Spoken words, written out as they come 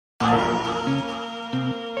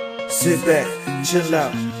sit back, chill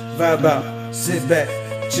out, vibe out, sit back,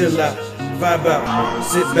 chill out, vibe out,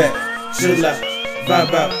 sit back, chill out,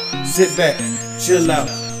 vibe out, sit back, chill out,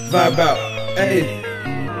 vibe out. Hey,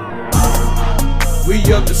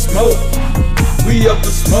 we up to smoke, we up to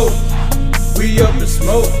smoke, we up to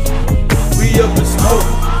smoke, we up to smoke,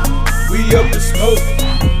 we up to smoke,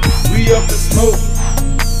 we up to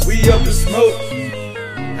smoke, we up to smoke.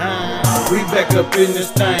 We back up in this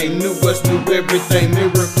thing, new West, new everything.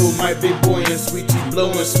 Miracle, my big boy and sweetie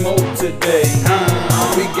blowing smoke today.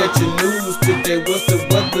 We got your news today, what's the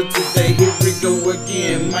weather today? Here we go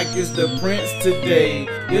again, Mike is the prince today.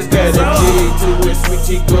 It's got a G to it,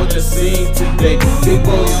 sweetie gonna sing today. Big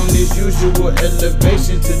boy on his usual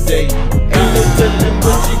elevation today. Ain't no telling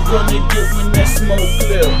what you gonna get when that smoke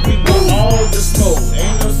clear. We want all the smoke,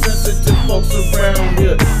 ain't no sensitive folks around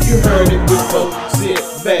here. You heard it before, sit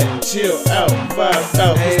back, chill out, vibe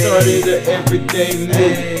out. We started an everyday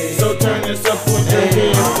move, so turn this up on your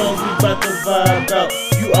headphones. We bout to vibe out.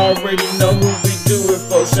 You already know who we do it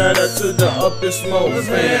for. Shout out to the Up in Smoke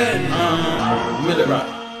fan. Millet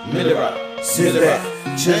rock, sit back,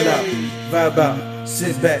 chill out, vibe out.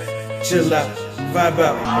 Sit back, chill out, vibe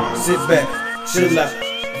out. Sit back, chill out,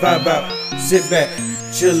 vibe out. Sit back,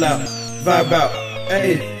 chill out, vibe out.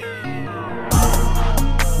 Hey,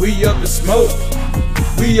 we up to smoke.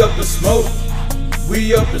 We up to smoke,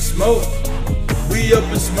 we up to smoke, we up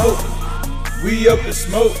to smoke, we up to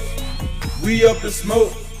smoke, we up to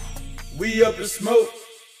smoke, we up to smoke.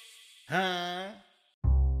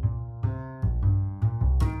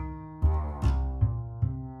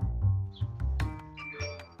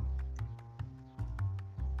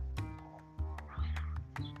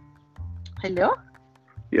 Hello?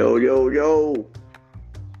 Yo, yo, yo.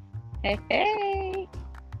 Hey, hey.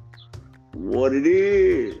 What it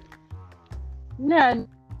is? None.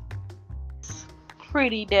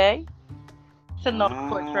 Pretty day. Sitting on the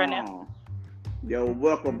porch right now. Yo,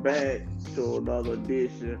 welcome back to another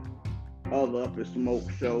edition of the Up in Smoke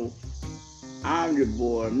Show. I'm your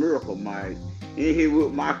boy, Miracle Mike. In here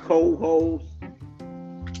with my co-host,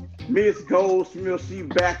 Miss Goldsmith. She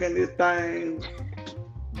back in this thing.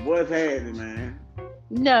 What's happening, man?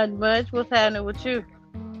 Nothing much. What's happening with you?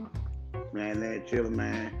 Man, that chillin',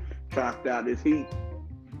 man. Try to stay out this heat.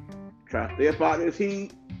 Try to step out this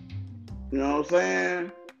heat. You know what I'm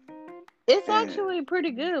saying? It's actually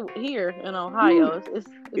pretty good here in Ohio.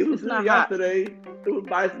 It was not yesterday. It was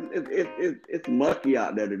nice. It's mucky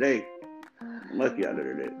out there today.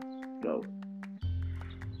 So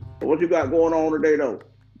what you got going on today, though?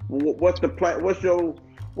 What's the plan? What's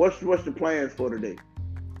the plans for today?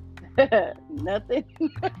 Nothing.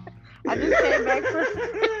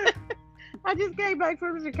 I just came back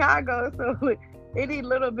from Chicago, so any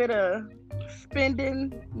little bit of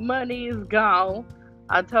spending money is gone.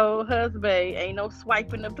 I told husband ain't no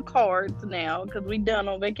swiping of the cards now because we done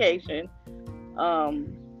on vacation.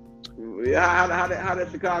 Yeah, how did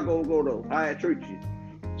Chicago go though? How it treat you?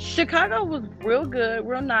 Chicago was real good,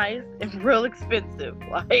 real nice, and real expensive.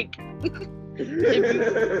 Like,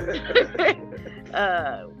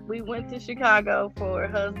 we went to Chicago for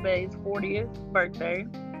husband's 40th birthday.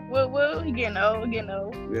 Woo, he getting old. Yeah,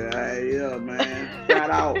 man. Shout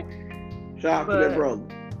out to that brother.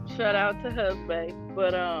 Shout out to husband.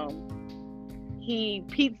 But he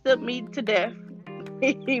pizza me to death.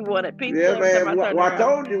 He wanted pizza. Yeah, man. I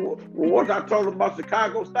told you. Once I told him about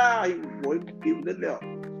Chicago style, he was in there.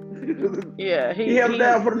 Yeah, he held it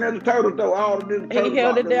down for the Ninja Turtles though. All the Ninja Turtles. He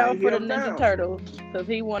held it down for the Ninja Turtles because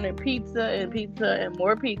he wanted pizza and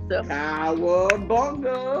more pizza.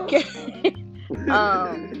 Cowabunga.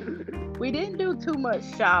 We didn't do too much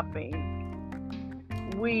shopping.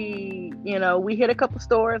 We hit a couple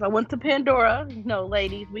stores. I went to Pandora.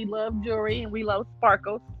 Ladies, we love jewelry and we love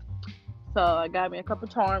sparkles. So I got me a couple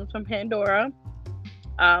charms from Pandora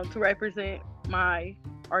to represent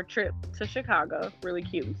our trip to Chicago. Really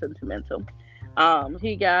cute and sentimental.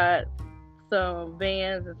 He got some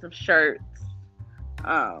Vans and some shirts.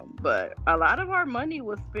 But a lot of our money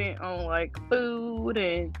was spent on like food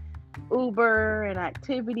and Uber and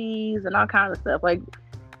activities and all kinds of stuff. Like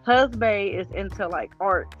husband is into like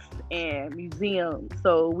arts and museums,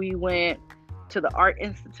 so we went to the Art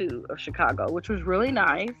Institute of Chicago, which was really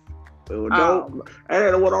nice. It was dope. And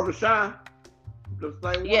it went on the Shy. The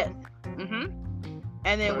same one. Yes.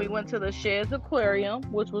 And then we went to the Sheds Aquarium,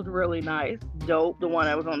 which was really nice. Dope, the one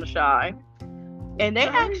that was on the Shy. And they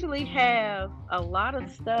actually have a lot of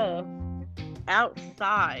stuff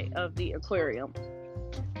outside of the aquarium.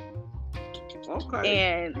 Okay.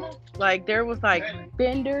 And like there was like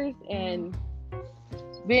vendors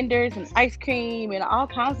vendors and ice cream and all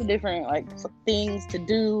kinds of different like things to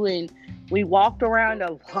do, and we walked around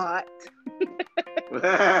a lot.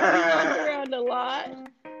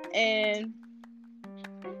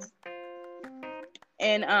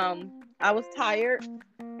 and I was tired,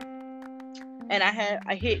 and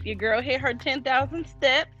your girl hit her 10,000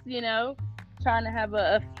 steps, trying to have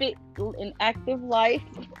a fit and active life.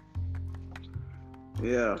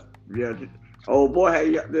 Yeah. Old boy had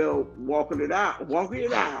you up there walking it out.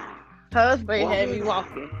 Husband had me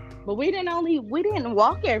walking, but we didn't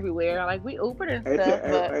walk everywhere. Like we Ubered and stuff.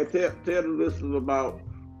 Tell the listeners about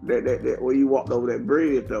that when you walked over that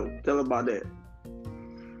bridge though. Tell them about that.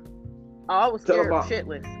 Oh, I was scared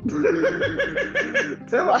shitless.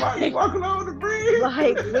 Tell them about you walking over the bridge.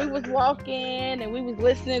 Like we was walking and we was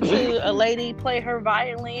listening to a lady play her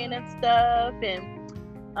violin and stuff. And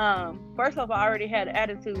first off, I already had an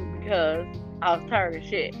attitude because I was tired of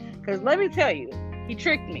shit. Because let me tell you, he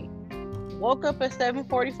tricked me. Woke up at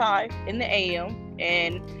 7:45 in the AM,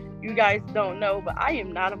 and you guys don't know, but I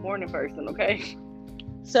am not a morning person, okay?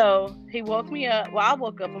 So he woke me up. Well, I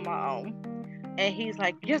woke up on my own. And he's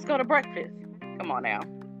like, just go to breakfast. Come on now.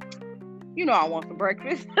 You know I want some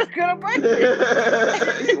breakfast. Let's go to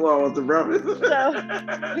breakfast. You want some breakfast? So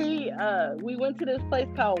we went to this place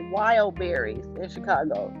called Wild Berries in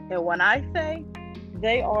Chicago. And when I say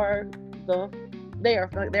they are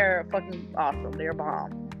fucking awesome. They're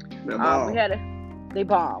bomb. They're bomb. They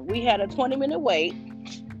bomb. We had a 20-minute wait.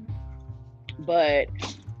 But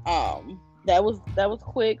that was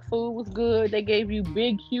quick. Food was good. They gave you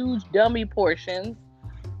big, huge, dummy portions.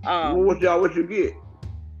 What you get?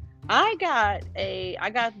 I got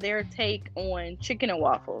their take on chicken and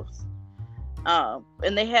waffles.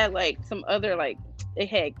 And they had like some other they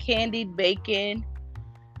had candied bacon.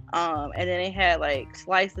 And then they had like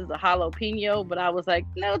slices of jalapeno, but I was like,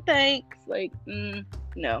 no thanks.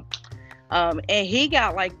 No. And he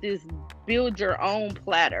got like this build your own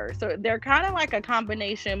platter. So they're kind of like a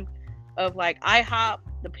combination of like IHOP,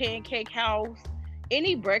 the Pancake House,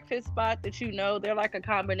 any breakfast spot that they're like a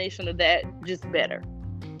combination of that, just better.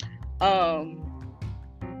 And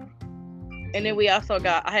then we also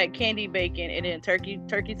I had candied bacon and then turkey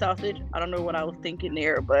sausage. I don't know what I was thinking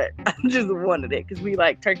there, but I just wanted it because we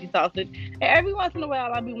like turkey sausage. And every once in a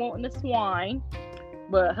while I'll be wanting the swine,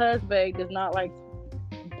 but husband does not like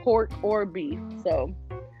pork or beef. So,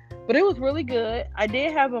 but it was really good. I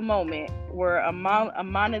did have a moment where a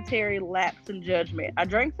monetary lapse in judgment. I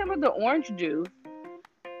drank some of the orange juice,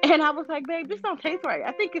 and I was like, babe, this don't taste right.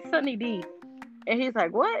 I think it's Sunny D. And he's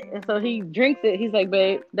like, what? And so he drinks it. He's like,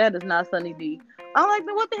 babe, that is not Sunny D. I'm like,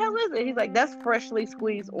 then what the hell is it? He's like, that's freshly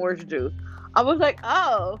squeezed orange juice. I was like,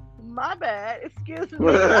 oh, my bad. Excuse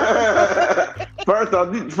me. First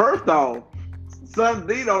off, Sunny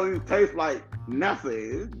D don't even taste like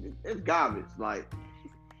nothing. It's garbage. Like,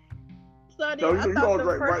 Sunny, so you gonna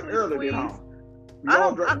drink bright early then, huh? You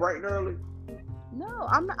gonna drink bright and early? No,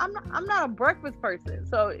 I'm not a breakfast person.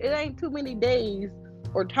 So it ain't too many days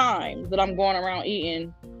or times that I'm going around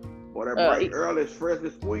eating. Or that bright early freshly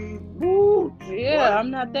squeezed. Woo! Yeah, what? I'm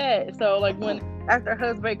not that. So like after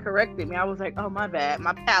husband corrected me, I was like, oh my bad,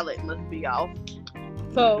 my palate must be off.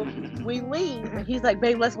 So we leave, and he's like,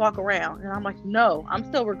 babe, let's walk around. And I'm like, no, I'm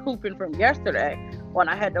still recouping from yesterday when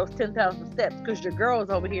I had those 10,000 steps because your girl is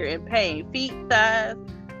over here in pain, feet, thighs,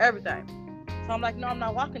 everything. So I'm like, no, I'm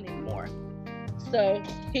not walking anymore. So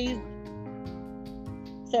he's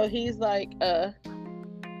like,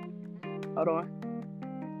 hold on.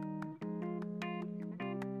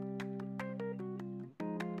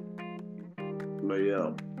 But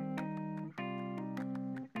yeah.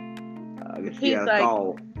 I guess He's like,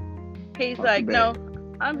 call. He's like, no,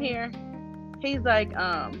 I'm here. He's like,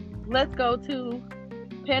 let's go to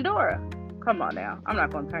Pandora. Come on now. I'm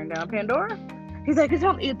not going to turn down Pandora. He's like, it's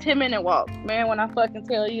only a 10-minute walk. Man, when I fucking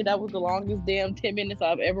tell you that was the longest damn 10 minutes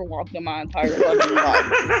I've ever walked in my entire fucking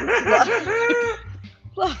life.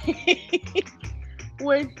 Like,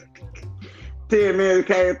 when 10 minutes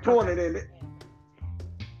came 20, didn't it?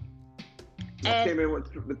 And 10 minutes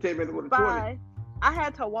with 20. I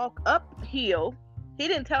had to walk uphill. He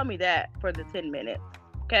didn't tell me that for the 10 minutes.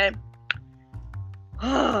 Okay.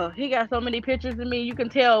 He got so many pictures of me. You can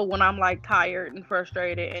tell when I'm like tired and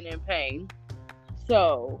frustrated and in pain.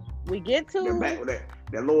 So we get to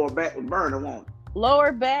that lower back was burning, won't it?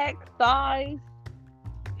 Lower back, thighs,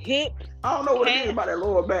 hips. I don't know what it is about that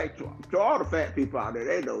lower back. To all the fat people out there,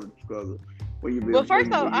 they know the struggle. Well,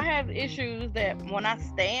 first off, I have issues that when I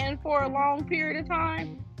stand for a long period of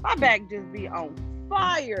time, my back just be on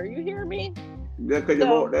fire. You hear me? That's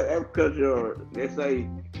because they say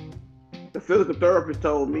the physical therapist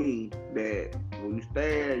told me that when you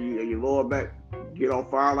stand, your lower back get on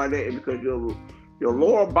fire like that, and because your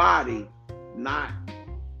lower body not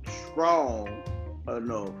strong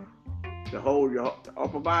enough to hold your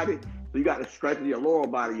upper body, so you got to strengthen your lower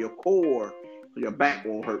body, your core, so your back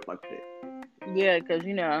won't hurt like that. Yeah, because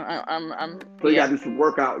I'm. So you gotta do some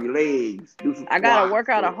workout with your legs. Do some. I gotta work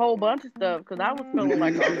out a whole bunch of stuff because I was feeling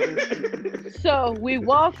like. So we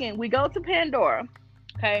go to Pandora,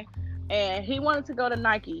 okay, and he wanted to go to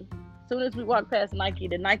Nike. As soon as we walked past Nike,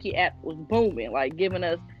 the Nike app was booming, like giving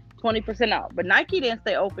us 20% off. But Nike didn't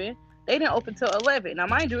stay open. They didn't open till 11. Now,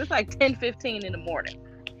 mind you, it's like 10:15 in the morning.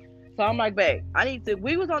 So I'm like, babe,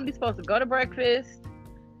 we was only supposed to go to breakfast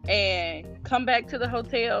and come back to the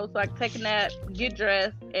hotel so I could take a nap, get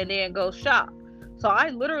dressed, and then go shop. So I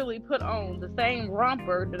literally put on the same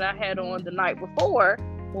romper that I had on the night before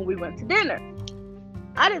when we went to dinner.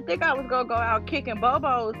 I didn't think I was going to go out kicking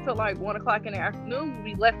bobos till like 1 o'clock in the afternoon.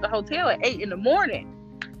 We left the hotel at 8 in the morning.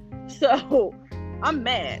 So I'm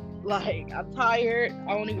mad. Like, I'm tired.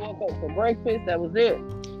 I only woke up for breakfast. That was it.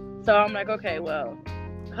 So I'm like, okay, well,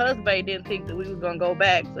 husband didn't think that we was going to go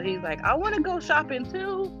back. So he's like, I want to go shopping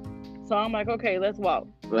too. So I'm like, okay, let's walk.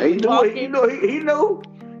 Well, he knew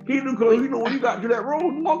because when you got to that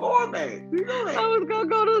room, you weren't going back. You know that. I was going to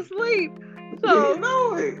go to sleep. So you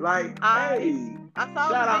know it. Like, I saw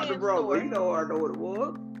shout out the to Vans bro. store. You know I know what it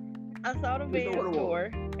was. I saw the Vans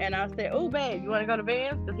store, and I said, oh, babe, you want to go to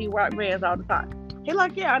Vans? Because he rocked Vans all the time. He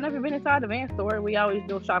like, yeah, I never been inside the Vans store. We always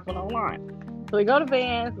do shopping online. So we go to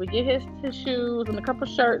Vans, we get his shoes and a couple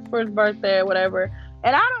shirts for his birthday or whatever.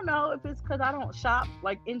 And I don't know if it's because I don't shop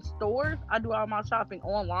like in stores. I do all my shopping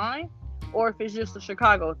online, or if it's just a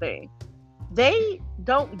Chicago thing. They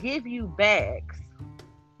don't give you bags.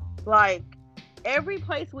 Like, every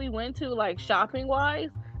place we went to, like shopping wise,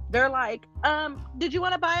 they're like, did you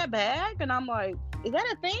want to buy a bag? And I'm like, is that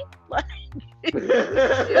a thing? Like,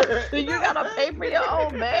 do you gotta pay for your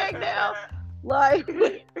own bag now? Like,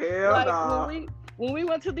 hell like nah. when we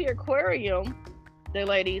went to the aquarium, the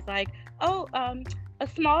lady's like, oh, a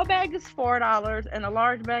small bag is $4 and a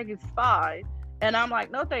large bag is $5. And I'm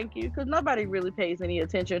like, no, thank you, because nobody really pays any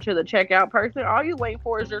attention to the checkout person. All you wait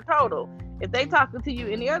for is your total. If they talking to you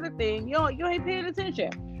any other thing, you ain't paying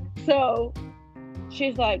attention. So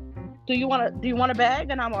she's like, do you want a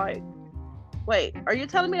bag? And I'm like, wait, are you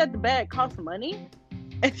telling me that the bag costs money?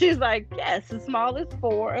 And she's like, yes, the small is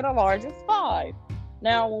 $4 and the large is $5.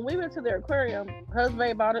 Now, when we went to the aquarium,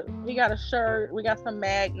 husband bought it. He got a shirt, we got some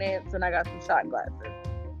magnets, and I got some shot glasses.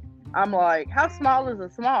 I'm like, how small is a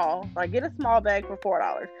small? Like, get a small bag for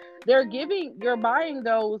 $4. You're buying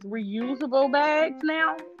those reusable bags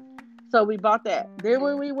now. So we bought that. Then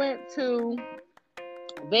when we went to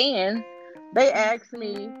Vans, they asked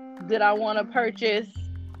me, did I want to purchase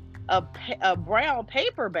a brown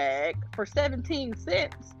paper bag for 17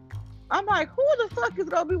 cents? I'm like, who the fuck is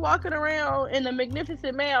going to be walking around in the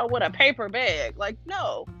Magnificent Male with a paper bag? Like,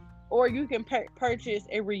 no. Or you can purchase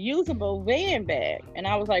a reusable van bag. And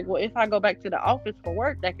I was like, well, if I go back to the office for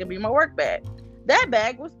work, that could be my work bag. That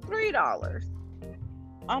bag was $3.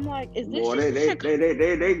 I'm like, is this boy, they doing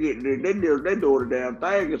the damn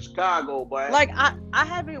thing in Chicago, boy. Like, I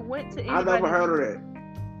haven't went to anybody's, I never heard of that.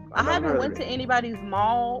 I haven't went to anybody's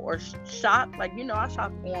mall or shop. Like, I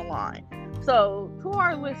shop online. So to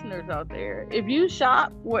our listeners out there, if you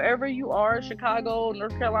shop wherever you are, Chicago,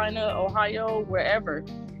 North Carolina, Ohio, wherever,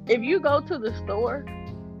 if you go to the store,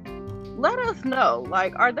 let us know.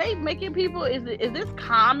 Like, are they making people, is this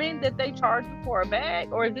common that they charge you for a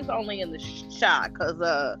bag, or is this only in the shop? Because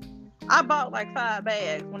I bought like 5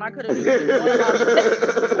 bags when I could have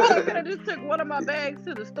just took one of my bags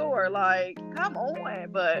to the store. Like, come on.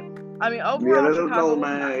 But I mean, overall, let us know,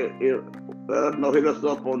 man. Let us know. Hit us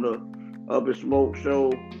up on the Up and Smoke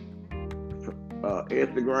Show,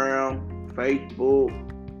 Instagram, Facebook,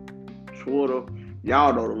 Twitter.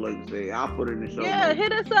 Y'all know the links there. I'll put it in the show. Yeah,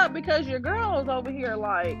 hit us up, because your girl's over here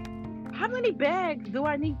like, how many bags do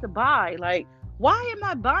I need to buy? Like, why am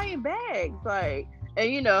I buying bags? Like,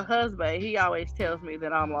 and husband, he always tells me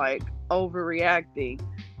that I'm like overreacting.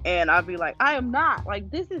 And I'll be like, I am not.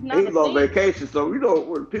 Like, this is not. He's on vacation, so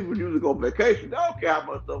when people usually go on vacation, they don't care how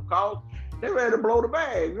much stuff costs. They're ready to blow the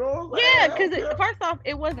bag, Yeah, because first off,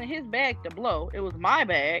 it wasn't his bag to blow. It was my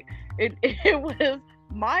bag. It was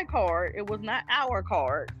my card. It was not our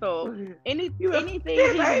card. So anything he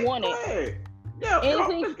wanted.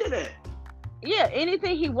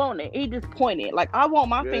 Anything he wanted, he just pointed. Like, I want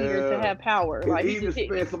my fingers to have power. Like, he just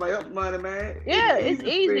spend somebody else's money, man. Yeah, it's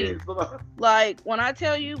easy. Like, when I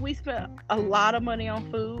tell you, we spent a lot of money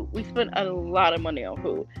on food.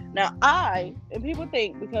 Now, and people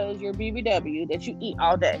think because you're BBW that you eat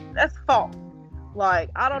all day. That's false. Like,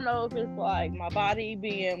 I don't know if it's like my body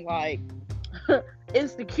being like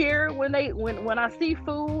insecure when I see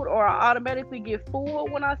food, or I automatically get full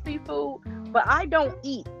when I see food, but I don't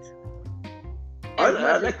eat as much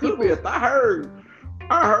as That could be people. it. I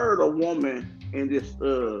heard a woman in this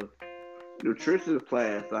nutrition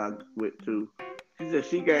class I went to. She said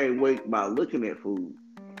she gained weight by looking at food.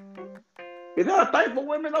 Is that a thing for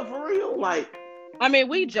women though, for real? Like, I mean,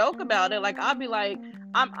 we joke about it. Like, I'll be like,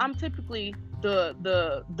 I'm typically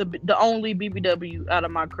the only BBW out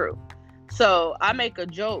of my crew, so I make a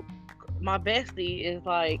joke. My bestie is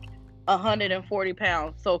like 140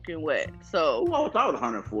 pounds soaking wet. So who else out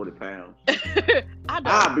 140 pounds? I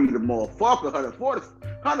I'll don't. be the motherfucker 140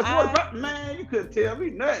 I pounds. Man, you couldn't tell me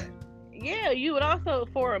nothing. Yeah, you would also,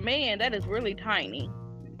 for a man, that is really tiny.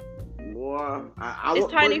 Boy, I It's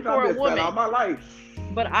was tiny pretty for a been fat all woman. my life.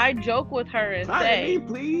 But I joke with her and Tiny me, say,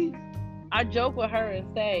 please. I joke with her and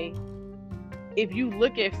say, if you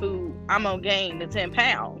look at food, I'm gonna gain the 10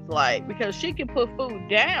 pounds. Like, because she can put food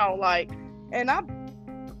down, like, and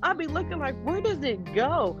I be looking like, where does it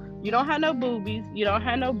go? You don't have no boobies, you don't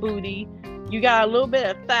have no booty, you got a little bit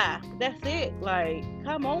of thigh. That's it. Like,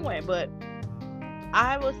 come on. But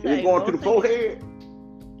I would You say going to the most of forehead?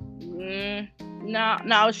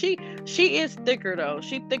 no, she is thicker though.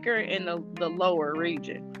 She thicker in the lower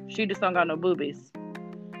region. She just don't got no boobies.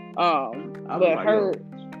 I was But like, her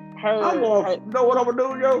yo, I'm her going. You know what I'm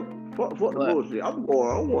gonna do, yo? Fuck the what? bullshit. I'm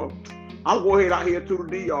going head out here to the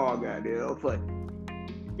DR, goddamn. Fuck.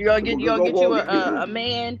 You gonna I'm get gonna go you get me a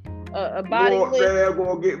man a body Lord, lift? they're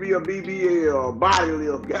gonna get me a BBL body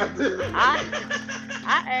lift. Goddamn.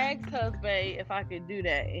 I asked husband if I could do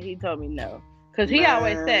that, and he told me no. Cause he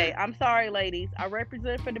always say, Man, "I'm sorry, ladies. I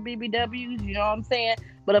represent for the BBWs. You know what I'm saying?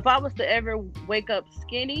 But if I was to ever wake up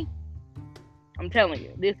skinny, I'm telling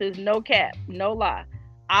you, this is no cap, no lie.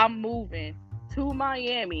 I'm moving to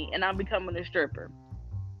Miami, and I'm becoming a stripper.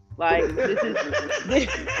 Like, this,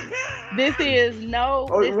 this is no,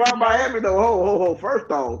 oh, this is why no. Miami though? Ho.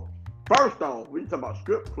 First off, we talking about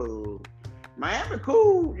strip clubs. Miami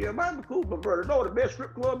cool, yeah, Miami cool, but brother, know what the best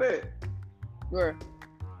strip club is? Bruh.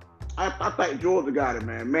 I think Georgia got it,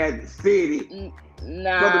 man. Magic City. Come to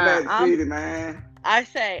Nah, Magic City, man. I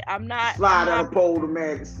say I'm Slide down not the pole to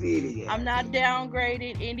Magic City. I'm not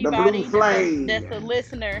downgrading The Blue anybody Flame. that's a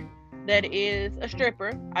listener that is a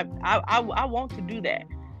stripper. I want to do that.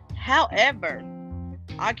 However,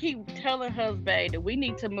 I keep telling husband that we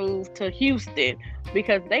need to move to Houston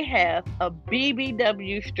because they have a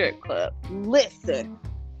BBW strip club. Listen,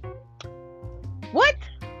 what?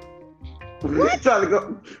 You trying to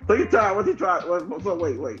go? So you trying? What you trying? So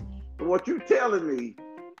wait. What you telling me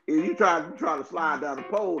is you trying to slide down the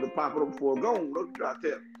pole and pop it up before it goes? What you trying to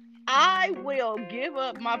tell me? I will give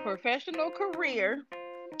up my professional career.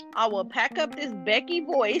 I will pack up this Becky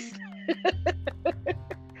voice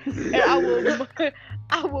and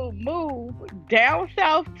I will move down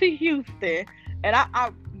south to Houston. And I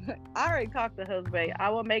already talked to husband. I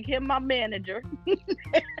will make him my manager.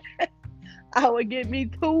 I would get me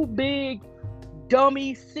two big,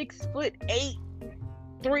 dummy, 6'8",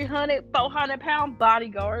 300, 400 pound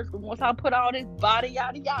bodyguards. Once I put all this body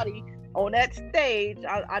yada yada on that stage,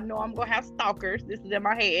 I know I'm gonna have stalkers. This is in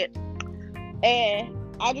my head. And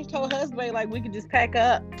I just told husband, like, we could just pack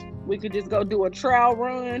up. We could just go do a trial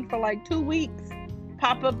run for like 2 weeks,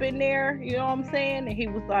 pop up in there, you know what I'm saying? And he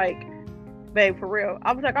was like, babe, for real.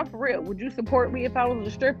 I was like, I'm for real. Would you support me if I was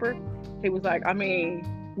a stripper? He was like, I mean,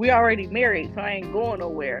 we already married, so I ain't going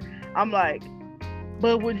nowhere. I'm like,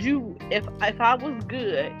 but would you, if I was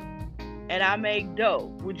good and I make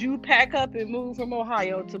dough, would you pack up and move from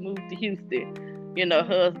Ohio to move to Houston? You know,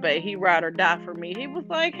 husband, he ride or die for me. He was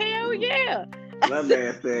like, hell yeah. That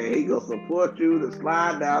man said he gonna support you to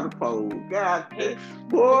slide down the pole. God damn,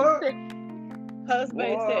 boy.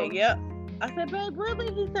 Husband said, yep. I said, babe,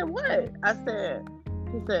 really? He said, what? He said,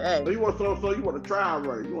 hey. So you want to try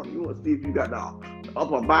run? You want to see if you got the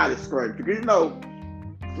upper body strength? Because you know,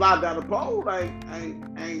 slide down the pole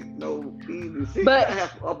ain't no easy shit. But you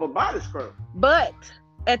have upper body strength. But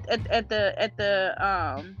at the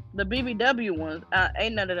BBW ones,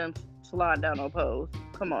 ain't none of them slide down no poles.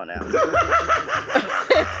 Come on now.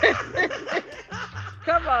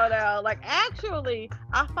 Come on now. Like, actually,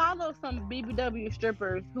 I follow some BBW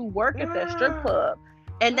strippers who work at that strip club,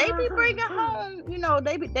 and they be bringing home, you know,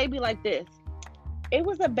 they be like this. It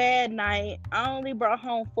was a bad night. I only brought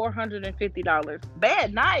home $450.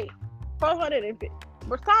 Bad night. $450.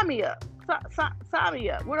 Well, sign me up. Sign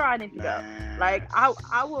me up. Where do I need to go? Like,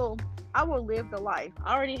 I will live the life.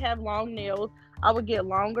 I already have long nails. I would get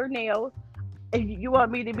longer nails. If you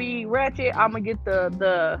want me to be ratchet, I'm gonna get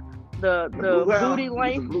the the Blue house? booty You get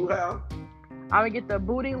length. some blue house? I'm gonna get the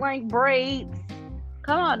booty length braids.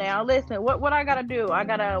 Come on now, listen. What I gotta do? I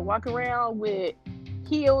gotta walk around with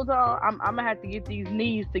heels on. I'm gonna have to get these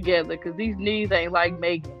knees together because these knees ain't like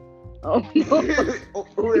Megan. Oh no.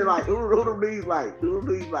 Who they like? Who them knees like? Who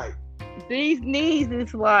them knees like? These knees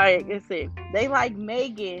is like, let's see, they like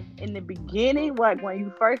Megan in the beginning, like when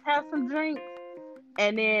you first have some drinks,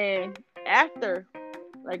 and then after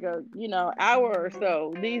like a hour or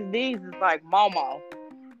so, these knees is like mama.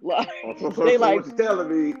 Like So they like what you telling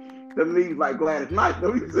me? Them knees like Gladys Knight,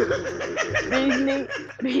 though.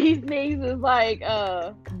 these knees is like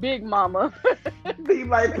big mama. Knees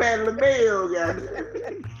like Patti LaBelle, guys.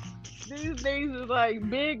 These knees is like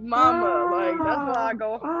big mama. Like that's why I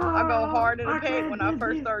go hard in the paint when I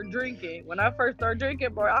first start drinking. When I first start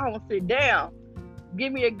drinking, boy, I don't sit down.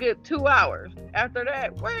 Give me a good 2 hours. After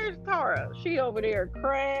that, where's Tara? She over there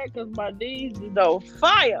cracked because my knees is on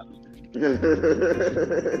fire.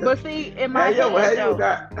 But see, in my head,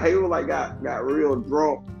 got real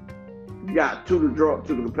drunk. You got too drunk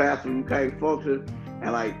to the capacity you can't function,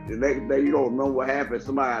 and like the next day you don't know what happened.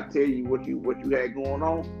 Somebody tell you what you had going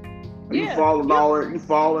on. You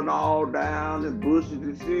falling all down in bushes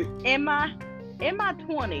and shit. In my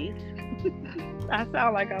 20s, I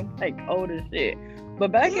sound like I'm like old as shit.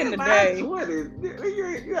 But back in the day,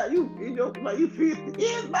 20s, you 50.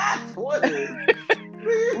 In my 20s.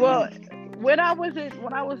 Well, when I was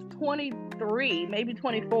 23, maybe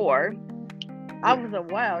 24, I was a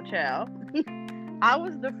wild child. I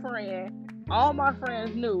was the friend. All my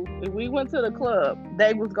friends knew if we went to the club,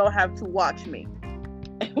 they was gonna have to watch me.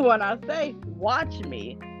 And when I say watch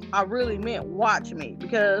me, I really meant watch me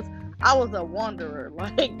because I was a wanderer.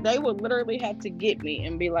 Like they would literally have to get me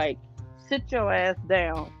and be like, "Sit your ass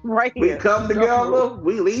down right here." We come together,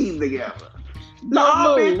 we leave together.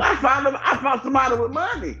 No, bitch, I found somebody with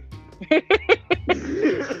money.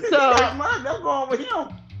 So got money, I'm going with him.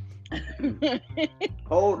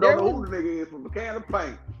 Hold on, who the nigga is from a can of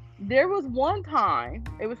paint. There was one time,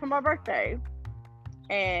 it was for my birthday,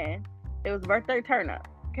 and it was a birthday turn up.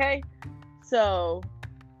 Okay, so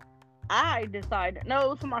I decided, no, it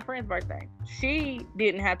was for my friend's birthday. She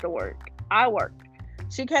didn't have to work. I worked.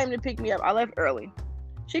 She came to pick me up. I left early.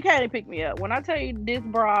 She came to pick me up. When I tell you this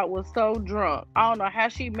broad was so drunk, I don't know how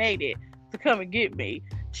she made it to come and get me.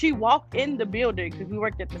 She walked in the building because we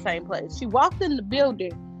worked at the same place. She walked in the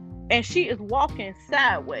building and she is walking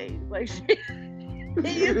sideways. Like she's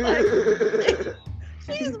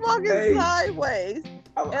walking sideways.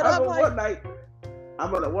 One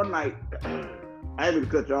night, I ain't even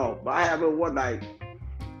cut you off, but I had one night,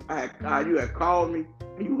 you had called me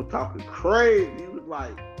and you were talking crazy. You was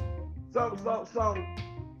like, something.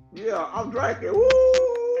 Yeah, I'm drinking. Woo!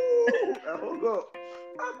 I hook up.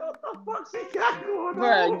 What the fuck she got going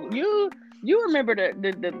on? Bro, you remember the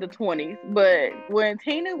 20s, but when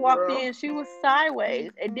Tina walked in, she was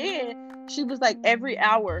sideways, and then she was like, every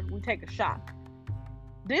hour we take a shot.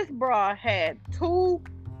 This bra had 2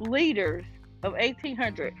 liters of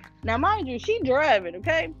 1800. Now, mind you, she driving,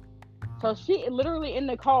 okay? So she literally in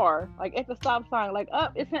the car, like at the stop sign, like,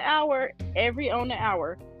 up, it's an hour, on the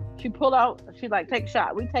hour. She pull out, she like, take a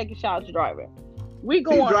shot. We take a shot, she driving. We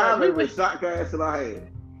going. She driving with shot glass in her hand.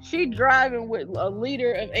 She driving with a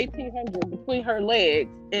liter of 1800 between her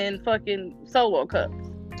legs and fucking Solo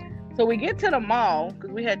cups. So we get to the mall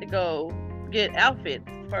because we had to go get outfits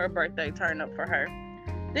for a birthday turn up for her.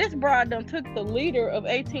 This broad done took the liter of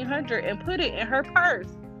 1800 and put it in her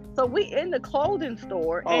purse. So we in the clothing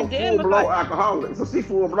store and then full-blown alcoholic. So she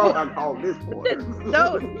full-blown alcoholic this point.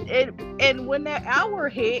 No, and when that hour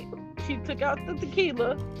hit, she took out the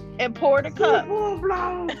tequila and poured a cup. She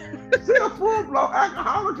a full-blown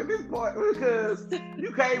alcoholic at this point because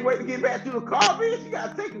you can't wait to get back to the car, bitch. You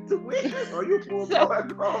gotta take it to witness or you full-blown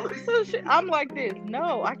alcoholic. So I'm like this.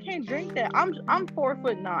 No, I can't drink that. I'm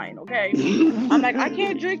 4'9", okay? I'm like, I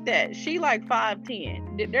can't drink that. She like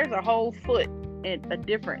 5'10". There's a whole foot and a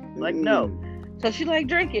difference. Like, no. So she like,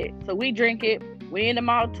 drink it. So we drink it. We in the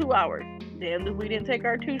mall 2 hours. Then we didn't take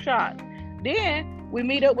our 2 shots. Then we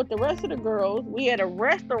meet up with the rest of the girls. We at a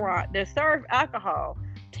restaurant that served alcohol.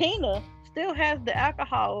 Tina still has the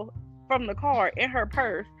alcohol from the car in her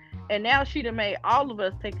purse. And now she done made all of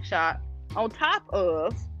us take a shot. On top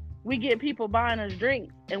of, we get people buying us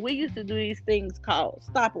drinks. And we used to do these things called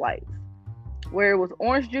stoplights, where it was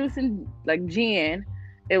orange juice and like gin.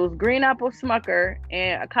 It was green apple Smucker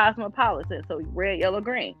and a Cosmopolitan. So red, yellow,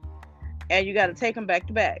 green. And you got to take them back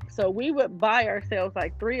to back. So we would buy ourselves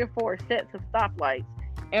like 3 or 4 sets of stoplights.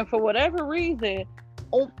 And for whatever reason,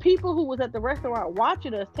 people who was at the restaurant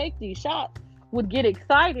watching us take these shots would get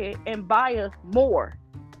excited and buy us more.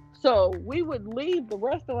 So we would leave the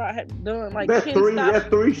restaurant, had done like That's 10 three. stops. That's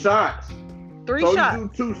 3 shots. 3 so shots.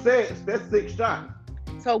 you do 2 sets. That's 6 shots.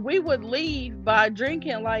 So we would leave by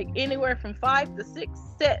drinking like anywhere from 5 to 6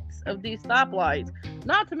 sets of these stoplights.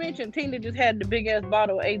 Not to mention, Tina just had the big ass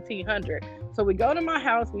bottle of 1800. So we go to my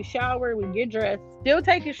house, we shower, we get dressed, still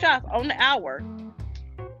taking shots on the hour.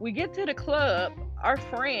 We get to the club. Our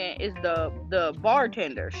friend is the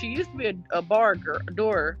bartender. She used to be a door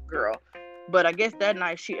girl, but I guess that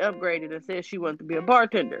night she upgraded and said she wanted to be a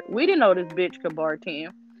bartender. We didn't know this bitch could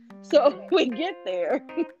bartend. So we get there.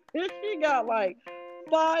 She got like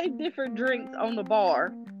 5 different drinks on the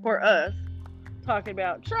bar for us, talking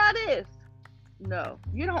about, try this. No,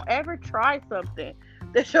 you don't ever try something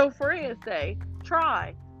that your friends say,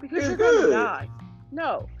 try, because you're going to die.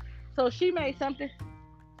 No. So she made something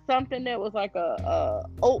that was like a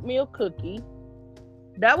oatmeal cookie.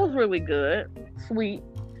 That was really good, sweet.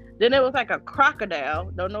 Then it was like a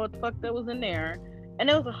crocodile. Don't know what the fuck that was in there. And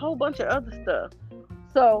there was a whole bunch of other stuff.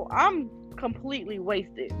 So I'm completely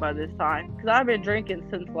wasted by this time because I've been drinking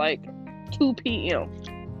since like 2 p.m.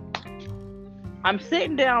 I'm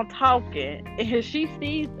sitting down talking,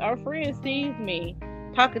 and our friend sees me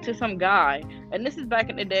talking to some guy. And this is back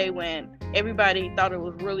in the day when everybody thought it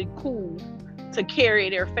was really cool to carry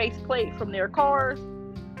their faceplate from their cars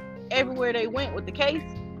everywhere they went with the case.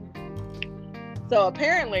 So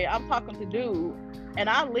apparently I'm talking to dude, and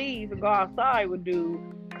I leave and go outside with dude,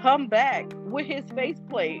 come back with his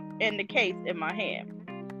faceplate and the case in my hand.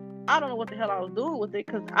 I don't know what the hell I was doing with it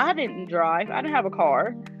because I didn't drive. I didn't have a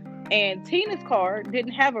car. And Tina's car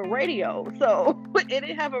didn't have a radio, so it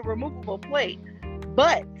didn't have a removable plate.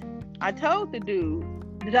 But I told the dude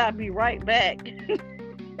that I'd be right back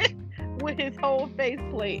with his whole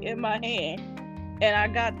faceplate in my hand. And I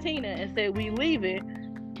got Tina and said, we leaving.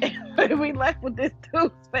 And we left with this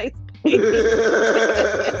dude's faceplate.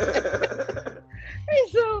 And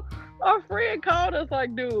so our friend called us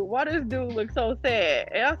like, dude, why does dude look so sad?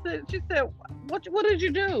 And she said, what did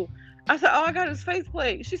you do? I said, oh, I got his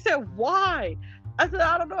faceplate. She said, why? I said,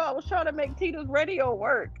 I don't know. I was trying to make Tina's radio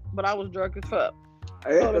work, but I was drunk as fuck.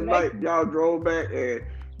 At the night, y'all drove back and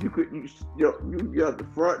you got the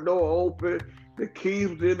front door open, the keys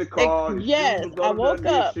was in the car. Yes, I woke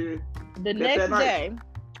up the next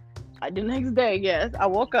day. Yes, I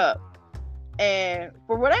woke up, and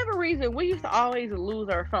for whatever reason, we used to always lose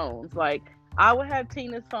our phones. Like I would have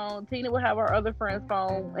Tina's phone, Tina would have our other friend's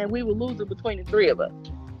phone, and we would lose it between the 3 of us.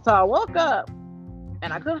 So I woke up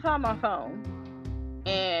and I couldn't find my phone,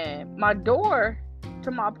 and my door to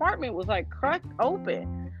my apartment was like cracked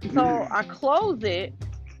open. So I closed it,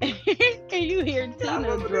 and you hear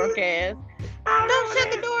Tina's drunk ass, don't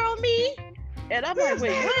shut the door on me. And I'm like,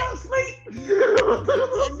 wait, what?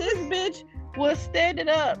 And this bitch was standing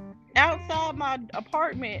up outside my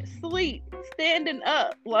apartment, standing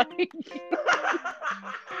up, like.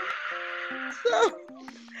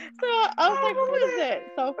 So I was like, who is that?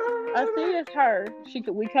 So I see it's her.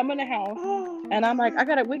 We come in the house, and I'm like,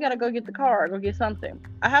 we gotta go get the car, go get something.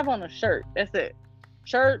 I have on a shirt. That's it.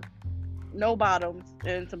 Shirt, no bottoms,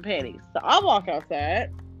 and some panties. So I walk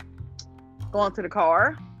outside, go into the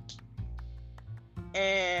car,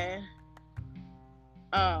 and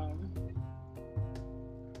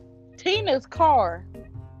Tina's car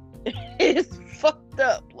is fucked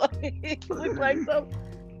up. Like it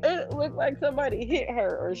looked like somebody hit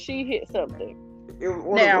her or she hit something. It was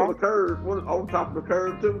on the curb. Was it on top of the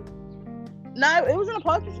curb too? No, it was in a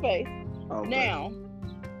parking space. Okay. Now,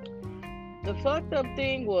 the fucked up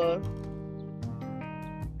thing was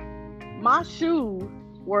my shoes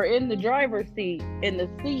were in the driver's seat, and the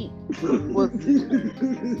seat was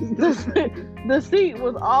the seat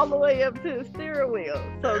was all the way up to the steering wheel.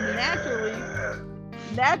 So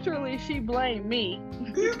naturally, she blamed me.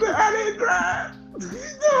 You said I didn't drive.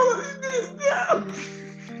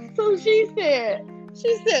 So she said,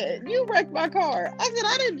 you wrecked my car. I said,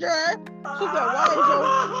 I didn't drive. She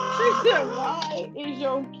said, why is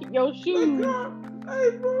your shoes? Hey,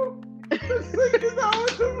 bro. The seat is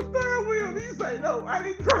always to the steering wheel. You say, no, I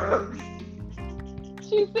didn't drive.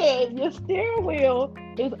 She said, your steering wheel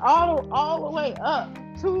is all the way up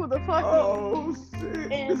to the fucking. Oh,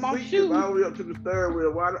 shit. And the my seat shoes. is all the way up to the steering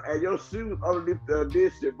wheel. And your shoes underneath the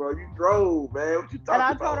addition, bro. You drove, man. What you talking about? And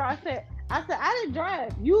I told her, I said, I didn't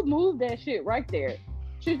drive. You moved that shit right there.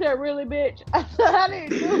 She said, really, bitch? I said, I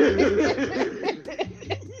didn't do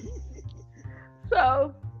it.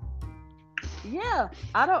 So, yeah,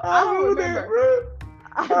 I don't remember. That, bro.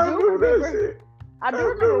 I do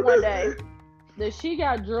remember one day that she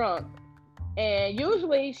got drunk, and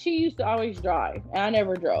usually she used to always drive, and I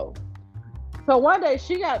never drove. So So one day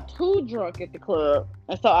she got too drunk at the club,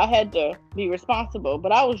 and so I had to be responsible.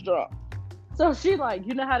 But I was drunk, so she like,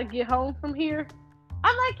 you know how to get home from here?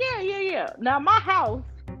 I'm like, yeah. Now my house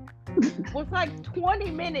was like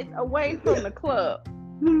 20 minutes away from the club.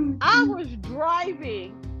 I was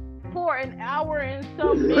driving for an hour and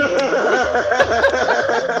some minutes.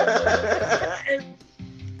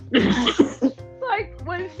 Like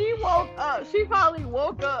when she woke up, she probably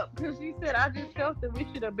woke up because she said, I just felt that we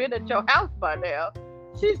should have been at your house by now.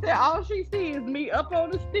 She said all she sees is me up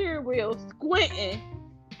on the steering wheel squinting.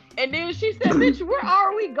 And then she said, bitch, where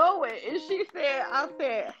are we going? And I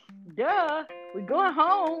said, duh, we going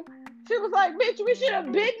home. She was like, bitch, we should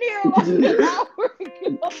have been there like an hour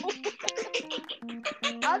ago.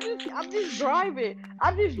 I'm just driving.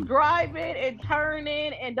 I'm just driving and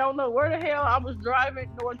turning and don't know where the hell I was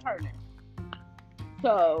driving nor turning.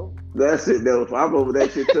 So that's it though. I'm over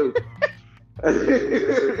that shit too.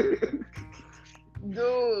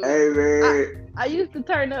 Dude. Hey man. I used to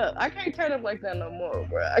turn up. I can't turn up like that no more,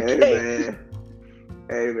 bro. I hey can't.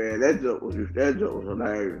 Man, that joke was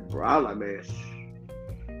hilarious, bro. I was like, man,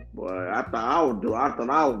 boy, I thought I was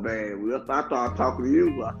bad. I thought talking to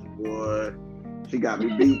you, I said, boy, she got me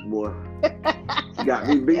beat, boy. She got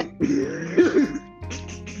me beat.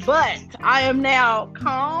 But I am now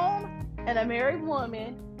calm and a married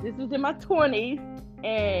woman. This was in my 20s,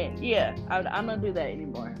 and yeah, I don't do that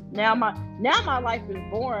anymore. Now my life is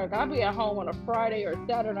boring. I'll be at home on a Friday or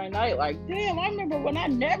Saturday night. Like, damn, I remember when I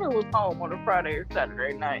never was home on a Friday or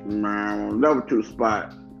Saturday night. Man, never to the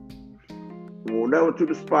spot. Well, never to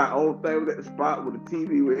the spot. Only thing was at the spot with the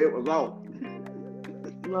TV where it was off.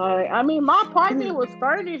 Like, I mean, my apartment was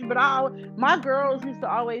furnished, but my girls used to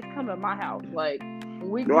always come to my house. Like,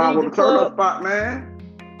 we No, I was a turn up spot, man.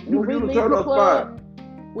 When we leave the club,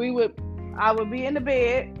 I would be in the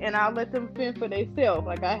bed and I'll let them fend for themselves.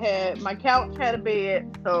 Like my couch had a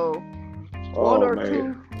bed, so one or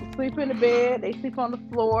two sleep in the bed, they sleep on the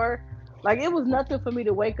floor. Like it was nothing for me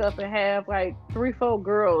to wake up and have like 3-4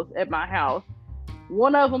 girls at my house.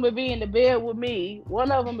 One of them would be in the bed with me.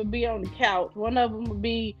 One of them would be on the couch. One of them would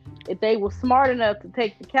be, if they were smart enough to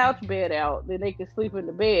take the couch bed out, then they could sleep in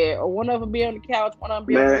the bed. Or one of them be on the couch, one of them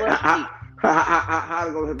be on the left seat. How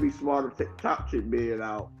they gonna be smart to take the top chick bed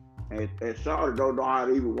out? And Charlotte don't know how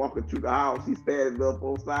to even walk into the house. He's standing up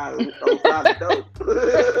on side the door.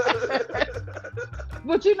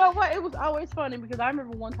 But you know what? It was always funny because I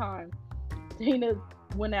remember one time Tina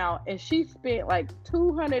went out and she spent like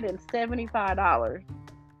 $275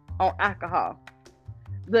 on alcohol.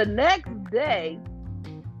 The next day,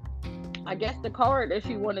 I guess the card that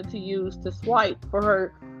she wanted to use to swipe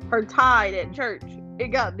for her tithe at church, it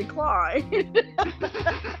got declined.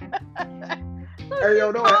 Hey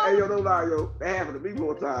yo, that happened to me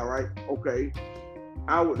one time, right? Okay,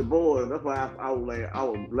 I was with the boys. That's why I was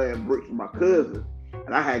laying bricks with my cousin,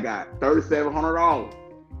 and I had got $3,700.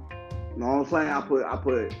 You know what I'm saying? I put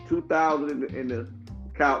 $2,000 in the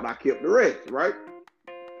account, and I kept the rest, right?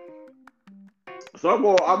 So I'm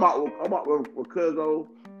out with Cuzzo.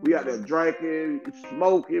 We out there drinking,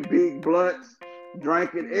 smoking, big blunts,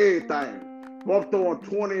 drinking everything. I'm throwing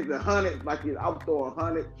 20s and 100s I'm throwing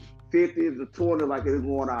 100, 50s and 20s like it's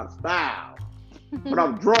going out of style. But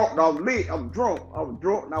I'm drunk, I'm lit, I'm drunk,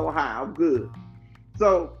 and I was high, I'm good.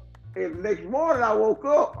 So, and the next morning I woke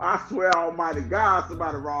up, I swear almighty God,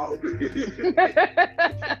 somebody robbed me.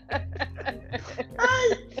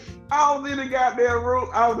 I was in the goddamn room,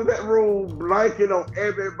 I was in that room blanking on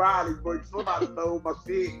everybody, but somebody stole my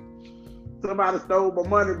shit. Somebody stole my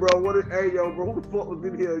money, bro. Hey, yo, bro, who the fuck was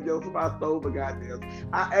in here, yo? Somebody stole my goddamn.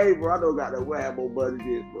 Hey, bro, I know goddamn where I have more money than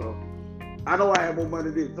this, bro. I know I have more money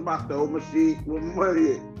than this. Somebody stole my shit. Where my money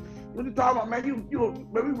is? What you talking about, man? Man,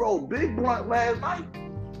 we rolled big blunt last night.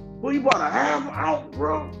 Well, you bought a half ounce,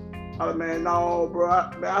 bro. I was, man, no, bro.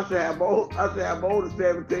 I should have more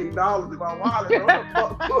than $17 in my wallet. What the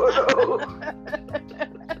fuck going on?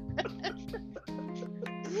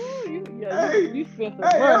 You spent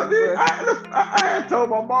some money, I had told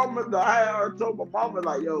my mama,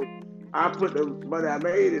 like, yo, I put the money I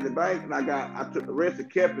made in the bank, and I took the rest and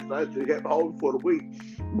kept it, so I should have hold for the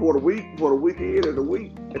weekend of the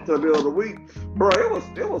week, until the middle of the week, bro.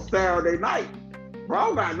 It was Saturday night, bro. I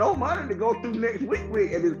don't got no money to go through next week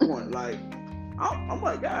with at this point. Like, I'm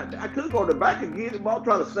like, God, I could go to the bank and get it, but I'm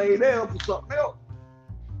trying to save that for something else.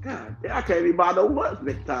 God, I can't even buy no lunch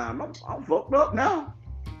next time. I'm fucked up now.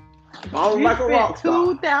 You like spent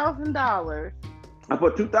 $2,000. I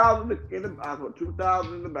put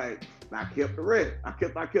 $2,000 in the bank, and I kept the rest. I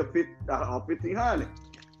kept $1,500. I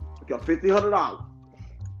kept $1,500.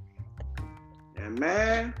 And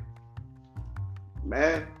man,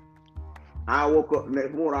 I woke up the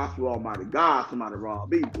next morning, I swear Almighty God, somebody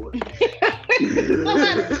robbed me, boy. Somebody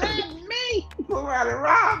robbed me. Somebody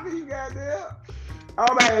robbed me, goddamn. I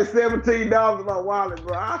only had $17 in my wallet,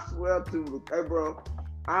 bro. I swear to, hey, bro.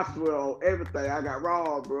 I swear on everything. I got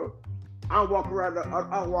robbed, bro. I walk around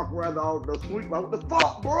the street, like, what the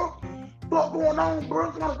fuck, bro? What going on,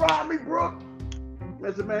 bro? Somebody robbed me, bro.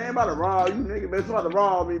 I said, man, anybody rob you, nigga, man. Somebody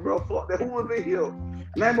robbed me, bro. Fuck that. Who was in here?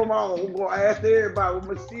 Name them all. I'm gonna ask everybody with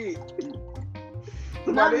my shit.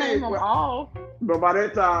 Not name them all. But by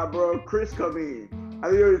that time, bro, Chris come in. I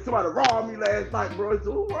heard somebody robbed me last night, bro. He said,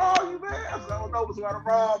 who robbed you, man? I said, I don't know, but somebody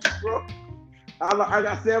robbed me, bro. I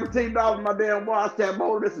got $17 in my damn watch. I said,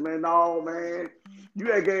 bro, listen, man, no, man.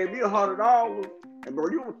 You had gave me $100. And, bro,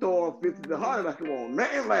 you were throwing 50 to 100 like you want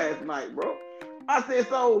nothing last night, bro. I said,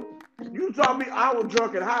 so you told me I was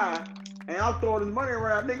drunk and high, and I'm throwing this money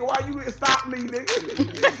around. Nigga, why you didn't stop me, nigga?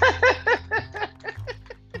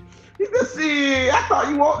 He said, shit, I thought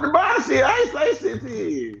you wanted to buy shit. I ain't say shit to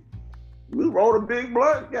you. We rolled a big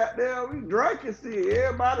blunt, goddamn. We drank and shit.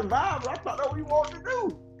 Everybody vibed. I thought that's what we wanted to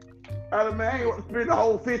do. I said, man, I ain't want to spend the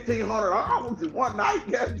whole $1,500 in one night,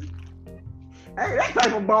 goddamn. Hey, that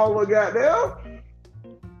type of baller, goddamn.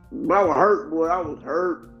 But I was hurt, boy. I was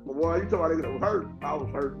hurt. But boy, you talking about nigga that was hurt. I was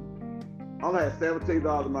hurt. I only had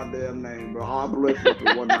 $17 in my damn name, bro. All blessings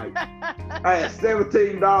for one night. I had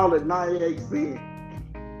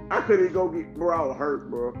 $17.98. I couldn't go get, bro. I was hurt,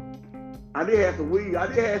 bro. I did have some weed,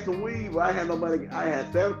 but I had no money. I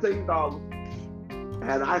had $17.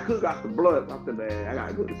 And I could got the blunts. I said, man, I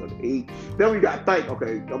gotta go get something to eat. Then we got to think,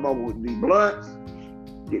 okay, come on with these blunts,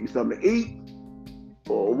 get me something to eat,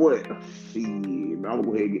 or what? Shit, man, I'm gonna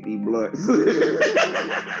go ahead and get these blunts.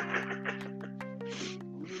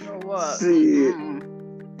 You know what? Shit.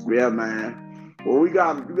 Yeah, man. Well, we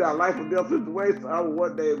got life or death situation. I was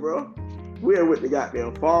one day, bro. We had with the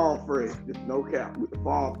goddamn farm fresh, just no cap, with the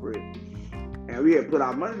farm fresh. And we had put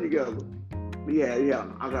our money together. We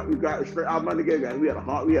got straight our money together. We had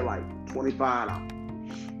like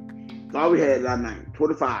 $25. So all we had that night,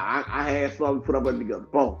 $25. I had something, put our money together.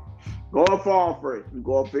 Boom. Go on farm fresh. We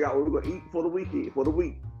go and figure out what we're gonna eat for the weekend, for the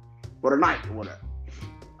week, for the night or whatever.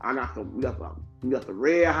 We got some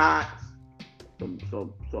red hots, some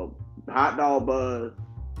hot dog buns,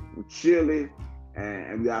 some chili,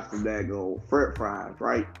 and we got some daggone French fries,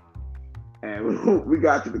 right? And we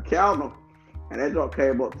got to the counter, and that joint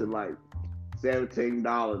came up to like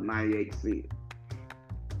 $17.98.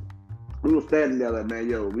 We was standing there like, man,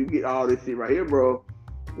 yo, we get all this shit right here, bro.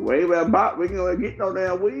 Way about we ain't gonna get no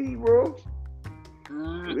damn weed, bro.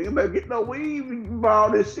 We ain't gonna get no weed. We buy all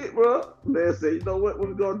this shit, bro. Man said, you know what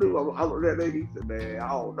we gonna do? I looked at that nigga, he said, man, I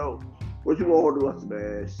don't know. What you wanna do? I said,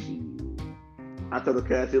 man, shit. I told the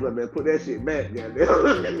cashier, man, put that shit back, goddamn.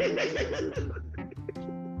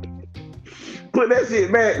 Put that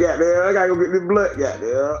shit back, goddamn. I gotta go get this blood,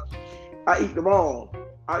 goddamn. I eat them all.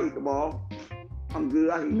 I'm good.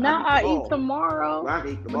 I eat tomorrow. I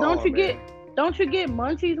eat tomorrow. Don't you get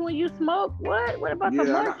munchies when you smoke? What? What about the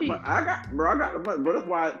munchies? I got the munchies. But that's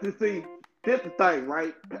why, you see, this the thing,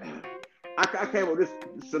 right? I came up with this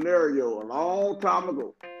scenario a long time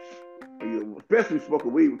ago. Especially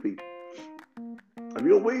smoking weed with people. If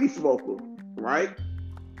you're a weed smoker, right?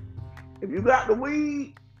 If you got the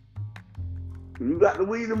weed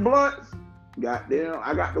and blunts, goddamn,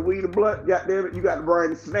 I got the weed and blunt, goddamn it, you got to bring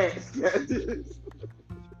the snacks.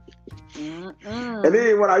 And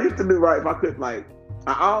then what I used to do, right, if I could, like,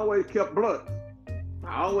 I always kept blunts,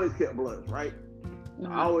 right?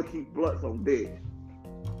 I always keep blunts on deck,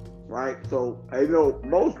 right? So, you know,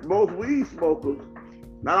 most weed smokers,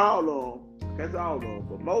 not all of them, can't say all of them,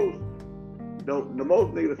 but most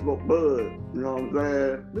niggas that smoke bud, you know what I'm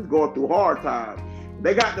saying? Just going through hard times.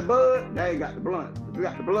 They got the bud, they ain't got the blunt. If they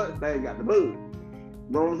got the blunt, they ain't got the bud. You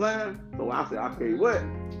know what I'm saying? So I said, I'll tell you what,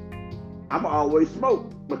 I'ma always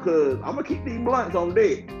smoke because I'm gonna keep these blunts on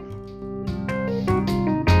deck.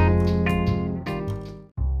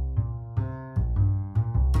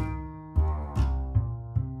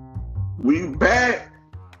 We back.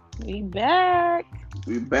 We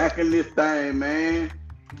back in this thing, man.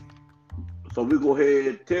 So we go ahead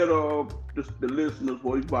and tell the listeners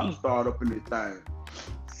what we about to start up in this thing.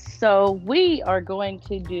 So we are going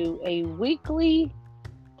to do a weekly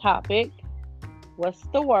topic. What's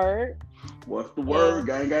the word?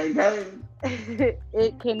 Gang, gang, gang.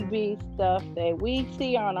 It can be stuff that we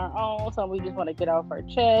see on our own, something we just want to get off our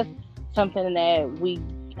chest, something that we,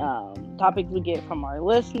 topics we get from our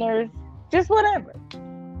listeners, just whatever.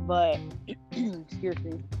 But, excuse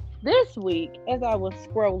me, this week, as I was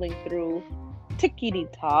scrolling through Tickety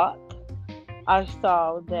Talk, I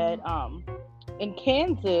saw that in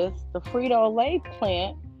Kansas, the Frito-Lay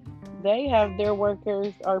plant, they have their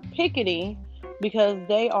workers are picketing because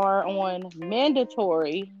they are on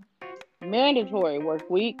mandatory work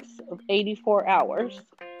weeks of 84 hours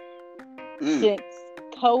since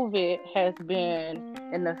COVID has been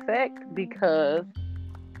in effect, because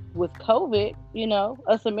with COVID,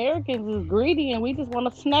 us Americans is greedy and we just want a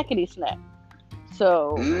snackety snack.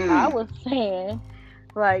 So I was saying,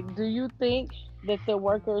 like, do you think that the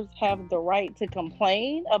workers have the right to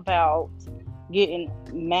complain about getting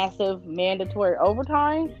massive mandatory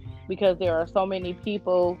overtime because there are so many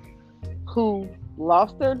people who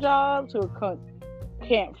lost their jobs, who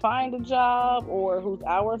can't find a job, or whose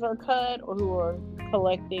hours are cut, or who are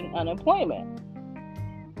collecting unemployment?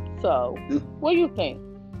 So, what do you think?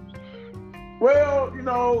 Well,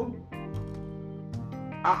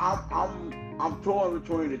 I'm torn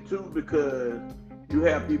between the two, because you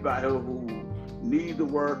have people out here who need to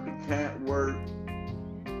work and can't work,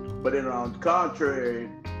 but then on the contrary,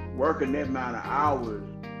 working that amount of hours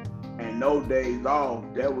and no days off,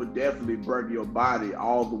 that would definitely burn your body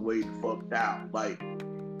all the way the fuck down. Like,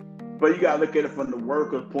 but you gotta look at it from the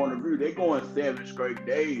worker's point of view. They're going 7 straight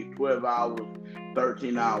days, 12 hours,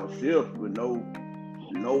 13-hour shifts with no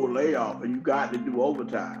layoff, and you got to do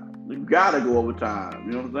overtime. You got to go overtime.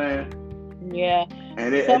 You know what I'm saying? Yeah.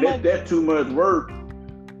 And that's too much work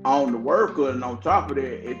on the worker. And on top of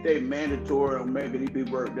that, if they mandatory on making these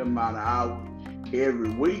people work them amount of hours every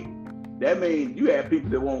week, that means you have people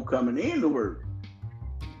that won't coming in to work.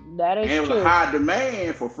 That is true. And with a high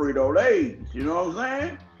demand for Frito-Lays. You know what I'm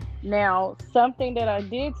saying? Now, something that I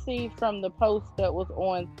did see from the post that was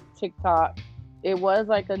on TikTok, it was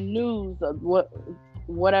like a news of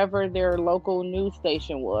whatever their local news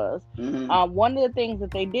station was. Mm-hmm. One of the things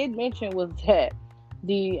that they did mention was that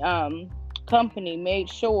the company made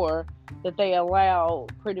sure that they allowed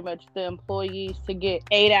pretty much the employees to get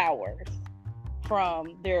 8 hours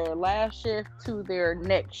from their last shift to their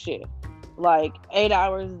next shift. Like, 8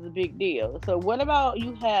 hours is a big deal. So what about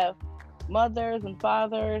you have mothers and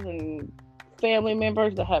fathers and family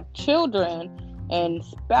members that have children and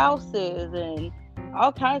spouses and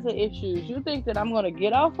all kinds of issues? You think that I'm going to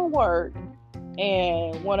get off of work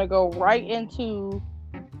and want to go right into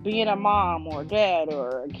being a mom or dad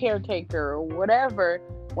or a caretaker or whatever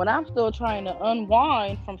when I'm still trying to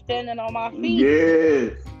unwind from standing on my feet?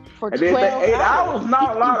 Yes. For 12 8 hours,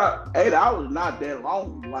 not a lot of 8 hours, not that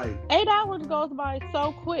long. Like, 8 hours goes by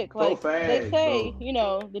so quick. Like, so fast, they say,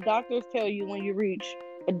 the doctors tell you when you reach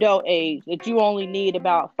adult age that you only need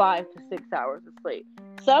about 5 to 6 hours of sleep.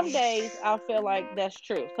 Some days I feel like that's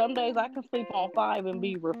true. Some days I can sleep on 5 and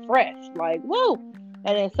be refreshed, like, woo.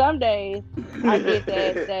 And then some days I get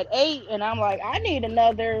that 8 and I'm like, I need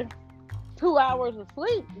another 2 hours of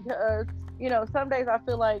sleep, because, some days I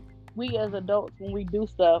feel like we as adults, when we do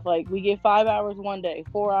stuff, like, we get 5 hours one day,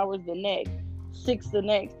 4 hours the next, 6 the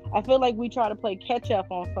next. I feel like we try to play catch up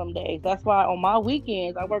on some days. That's why on my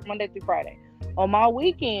weekends, I work Monday through Friday. On my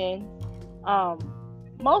weekends,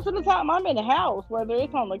 most of the time I'm in the house, whether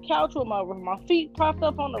it's on the couch with my feet propped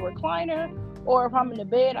up on the recliner, or if I'm in the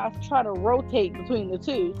bed, I try to rotate between the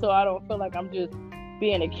two so I don't feel like I'm just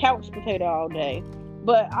being a couch potato all day.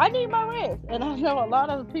 But I need my rest. And I know a lot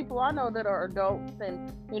of the people I know that are adults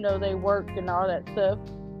and, they work and all that stuff,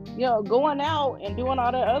 going out and doing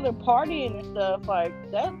all that other partying and stuff, like,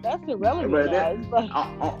 that's irrelevant, guys. Like,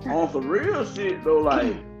 on some real shit, though,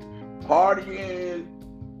 like, partying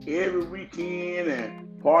every weekend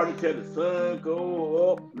and party till the sun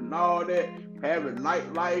go up and all that, having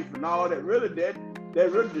nightlife and all that, really, that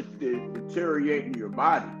really just deteriorating your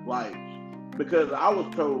body. Like, because I was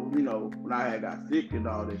told, when I had got sick and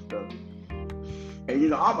all this stuff,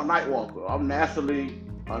 and I'm a night walker. I'm naturally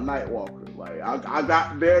a night walker. Like, I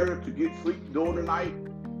got better to get sleep during the night,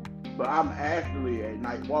 but I'm actually a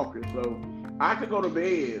night walker. So I could go to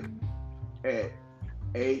bed at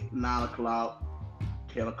 8, 9 o'clock,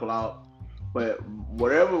 10 o'clock, but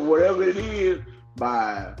whatever it is,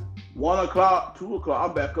 by 1 o'clock, 2 o'clock,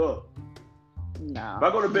 I'm back up. No. If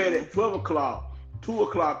I go to bed at 12 o'clock, 2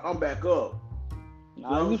 o'clock, I'm back up.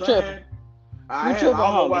 No, you tripping. I don't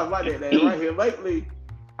know why it's like that. Right here lately,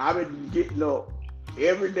 I've been getting up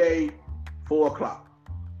every day, 4 o'clock.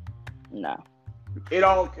 No. It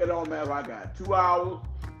don't matter if I got 2 hours,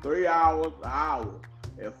 3 hours, an hour.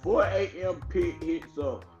 If 4 a.m. hits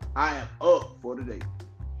up, I am up for the day.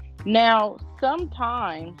 Now,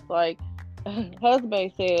 sometimes, like,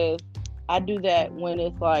 husband says, I do that when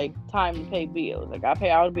it's like time to pay bills. Like, I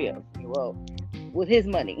pay all the bills. Well, with his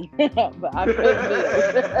money, but I pay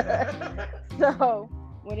bills. So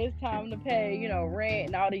when it's time to pay, rent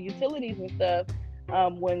and all the utilities and stuff,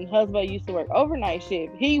 when husband used to work overnight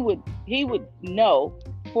shift, he would know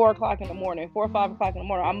 4 o'clock in the morning, 4 or 5 o'clock in the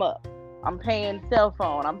morning, I'm up. I'm paying cell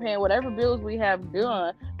phone. I'm paying whatever bills we have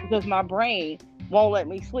done because my brain won't let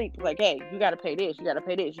me sleep. It's like, hey, you got to pay this. You got to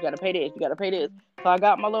pay this. You got to pay this. You got to pay this. So I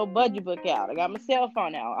got my little budget book out. I got my cell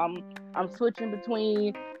phone out. I'm switching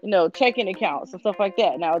between, checking accounts and stuff like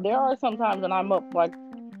that. Now, there are some times when I'm up, like,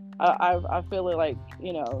 I feel it like,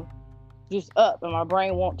 just up, and my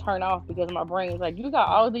brain won't turn off because my brain is like, you got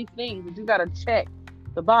all these things that you got to check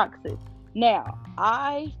the boxes. Now,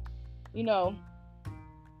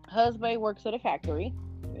 husband works at a factory,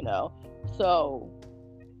 so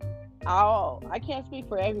I can't speak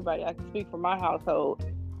for everybody. I can speak for my household.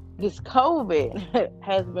 This COVID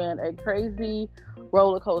has been a crazy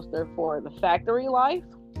roller coaster for the factory life.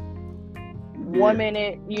 Yeah. 1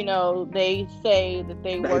 minute, they say that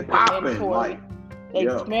they work mandatory.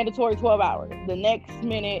 Mandatory 12 hours. The next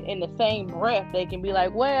minute, in the same breath, they can be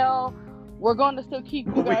like, well, we're going to still keep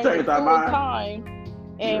you guys at full time,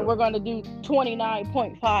 and we're going to do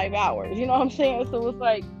 29.5 hours. You know what I'm saying? So it's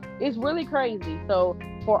like, it's really crazy. So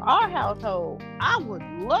for our household, I would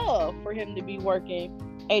love for him to be working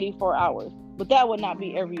 84 hours, but that would not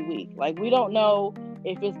be every week. Like, we don't know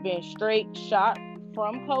if it's been straight shot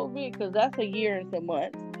from COVID, because that's a year and some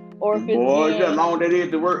months, or if it's as long as they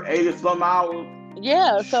did to work 80 some hours.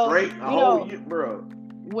 Yeah, so straight a whole year, bro.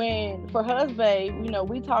 When for husband,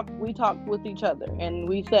 we talk with each other, and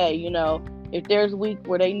we say, if there's a week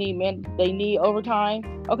where they need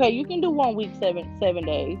overtime, okay, you can do 1 week 7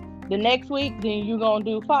 days. The next week, then you're gonna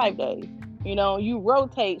do 5 days. You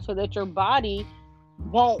rotate so that your body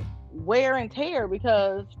won't wear and tear,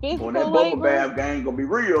 because physical that labor bath game gonna be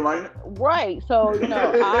real, ain't it? Right. So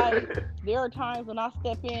there are times when I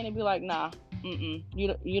step in and be like, nah.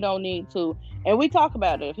 You don't need to. And we talk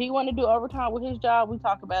about it. If he want to do overtime with his job, we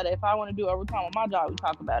talk about it. If I want to do overtime with my job, we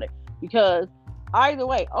talk about it. Because either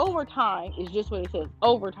way, overtime is just what it says,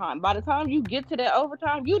 overtime. By the time you get to that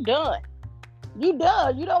overtime, you done. You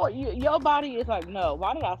done. Your body is like, no,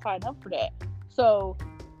 why did I sign up for that? So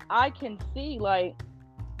I can see, like,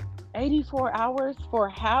 84 hours for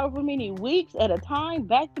however many weeks at a time,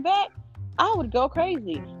 back to back, I would go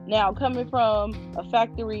crazy. Now, coming from a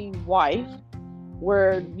factory wife,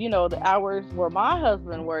 where, the hours where my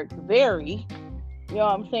husband works vary, you know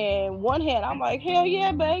what I'm saying? One hand, I'm like, hell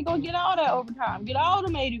yeah, babe, go get all that overtime. Get all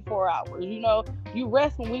them 84 hours. You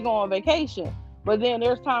rest when we go on vacation. But then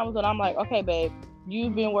there's times when I'm like, okay, babe,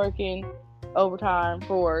 you've been working overtime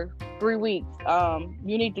for 3 weeks.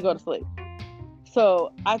 You need to go to sleep.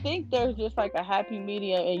 So I think there's just like a happy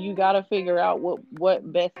medium, and you got to figure out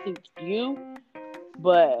what best suits you.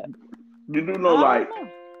 But you do know,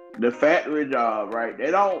 the factory job, right?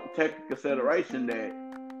 They don't take into consideration that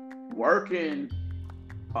working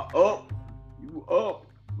you up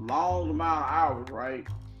long amount of hours, right?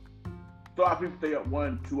 So a lot of people stay up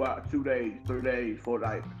 1, 2 hours, 2 days, 3 days, 4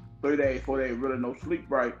 days, 3 days, 4 days, really no sleep,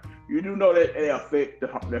 right? You do know that they affect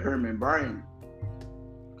the human brain.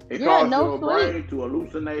 It causes your brain to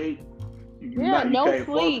hallucinate. You can't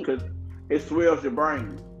sleep, because it swells your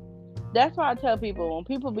brain. That's why I tell people, when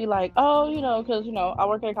people be like, oh, because, I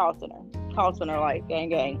work at a call center, like,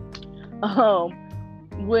 gang.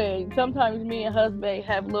 When sometimes me and husband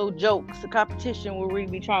have little jokes, a competition where we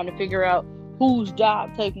be trying to figure out whose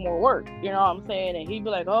job take more work, you know what I'm saying? And he'd be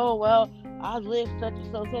like, oh, well, I lift such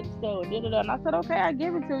and so, and and I said, okay, I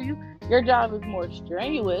give it to you. Your job is more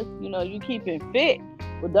strenuous, you keeping fit,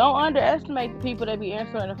 but don't underestimate the people that be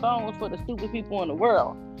answering the phones for the stupid people in the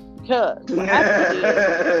world. Because what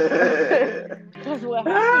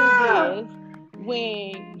happens is,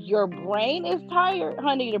 when your brain is tired,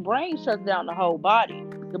 honey, the brain shuts down the whole body.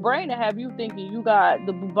 The brain will have you thinking you got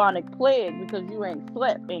the bubonic plague because you ain't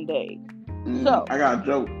slept in days. So I got a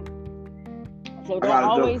joke. So I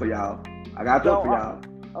got a joke for y'all.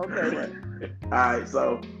 Okay. All right,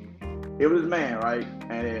 so it was this man, right?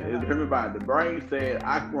 And it was him about the brain said,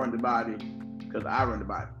 I can run the body because I run the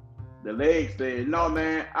body. The leg said, no,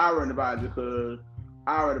 man, I run the body because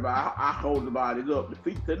I hold the body up. The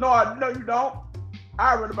feet said, no, you don't.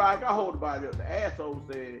 I run the body, I hold the body up. The asshole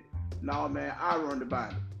said, no, man, I run the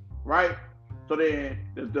body. Right? So then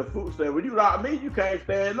the foot said, well, you like me, you can't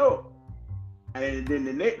stand up. And then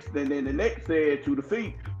the next said to the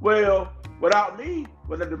feet, well, without me,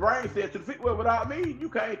 the brain said to the feet, well, without me, you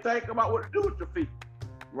can't think about what to do with your feet.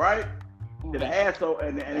 Right? Mm-hmm. Then the asshole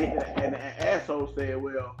and the asshole said,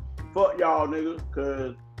 well, fuck y'all niggas,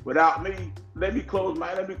 cause without me, let me close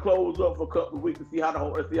up for a couple of weeks and see how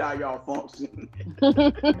y'all function.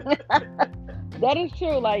 That is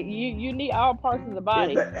true. Like, you need all parts of the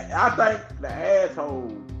body. I think the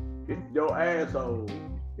asshole, your asshole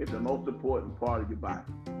is the most important part of your body.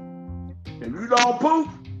 If you don't poop,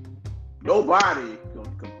 your body gonna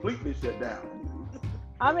completely shut down.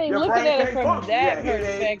 I mean, Your looking brain at it can't from function. that You got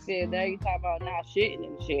headaches. perspective, now you talk about not shitting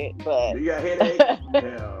and shit, but You got headaches,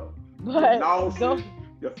 yeah, but nausea,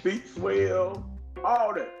 your feet swell,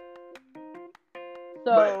 all that.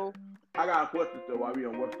 so I got a question though. While we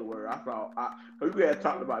on what's the word? We had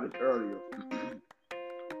talked about this earlier.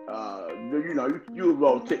 You know, you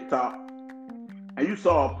was on TikTok and you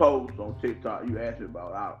saw a post on TikTok. You asked me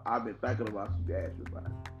about. I've been thinking about you. Asked me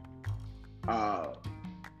about.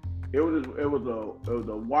 It was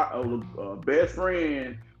a best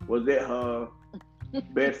friend was at her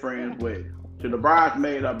best friend's wedding. So the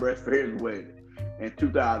bridesmaid her best friend's wedding in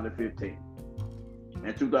 2015.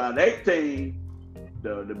 In 2018.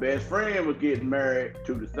 The best friend was getting married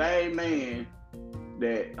to the same man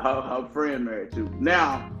that her friend married to.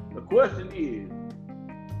 Now, the question is,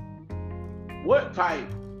 what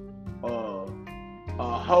type of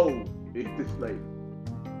hoe is this lady?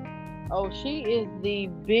 oh, she is the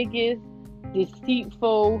biggest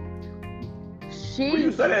deceitful. When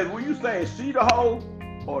you say she the hoe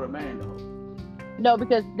or the man the hoe? No,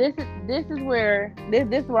 because this is where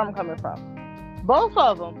I'm coming from. Both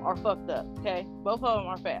of them are fucked up, okay? Both of them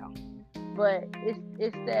are foul. But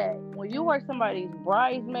it's that when you are somebody's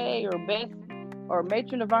bridesmaid or best or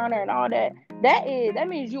matron of honor and all that, that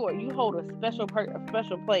means you hold a special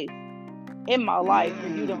place in my life for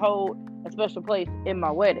you to hold a special place in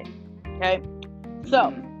my wedding. Okay?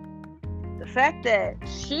 So the fact that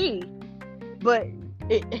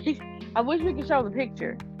I wish we could show the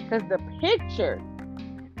picture, because the picture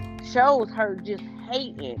shows her just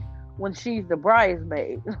hating when she's the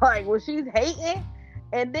bridesmaid. Like, when she's hating,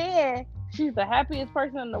 and then she's the happiest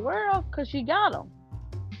person in the world because she got him.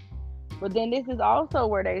 But then this is also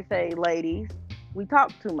where they say, ladies, we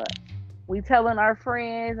talk too much. We telling our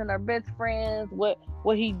friends and our best friends what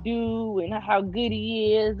he do and how good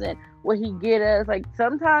he is and what he get us. Like,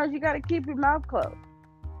 sometimes you got to keep your mouth closed.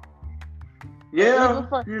 Yeah,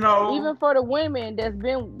 even for the women that's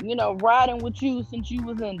been, riding with you since you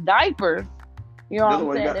was in diapers. You know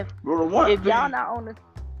what I'm saying? If y'all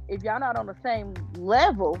not on the same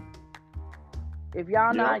level, if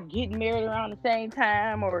y'all not getting married around the same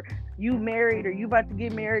time, or you married or you about to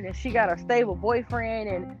get married and she got a stable boyfriend,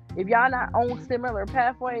 and if y'all not on similar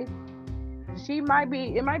pathways, it might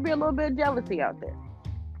be a little bit of jealousy out there.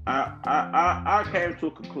 I came to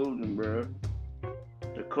a conclusion, bro.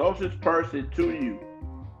 The closest person to you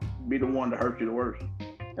be the one to hurt you the worst.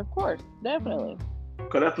 Of course, definitely.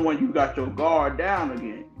 Because that's the one you got your guard down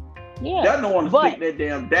again. Yeah. That's the one to stick that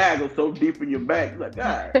damn dagger so deep in your back. Like,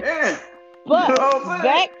 God damn. But you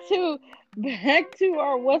know back to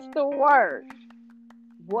our what's the word?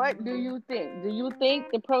 What do you think? Do you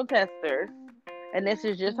think the protesters, and this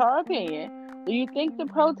is just our opinion, do you think the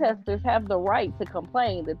protesters have the right to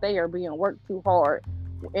complain that they are being worked too hard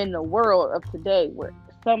in the world of today where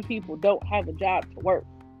some people don't have a job to work?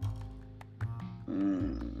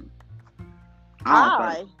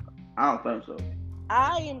 I don't think so.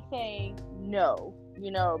 I am saying no,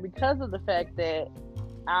 because of the fact that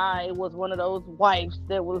I was one of those wives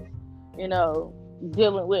that was,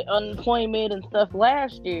 dealing with unemployment and stuff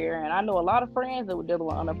last year. And I know a lot of friends that were dealing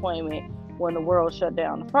with unemployment when the world shut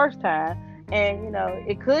down the first time. And,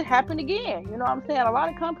 it could happen again. You know what I'm saying? A lot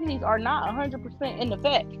of companies are not 100% in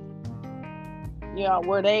effect,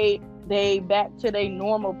 where they back to their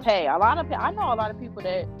normal pay. I know a lot of people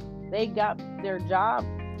that they got their jobs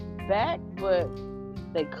back, but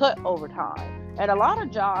they cut overtime. And a lot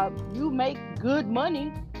of jobs, you make good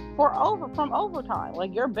money from overtime.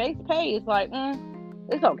 Like, your base pay is like,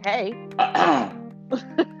 it's okay.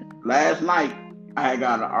 Last night, I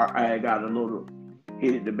got a little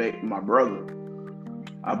heated debate with my brother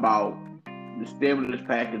about the stimulus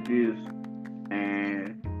packages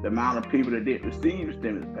and the amount of people that didn't receive the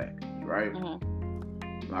stimulus package, right?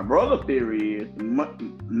 Mm-hmm. My brother's theory is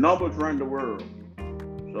numbers run the world.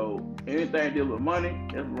 So anything dealing with money,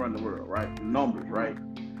 that's run the world, right? Numbers, right?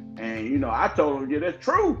 And, I told him, yeah, that's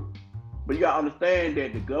true. But you got to understand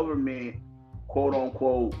that the government, quote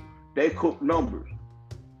unquote, they cook numbers,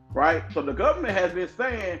 right? So the government has been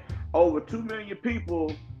saying over 2 million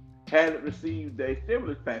people hadn't received their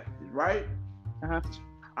stimulus packages, right? Uh-huh.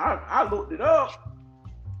 I looked it up,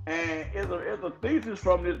 and it's a thesis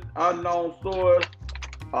from this unknown source,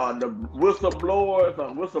 the whistleblower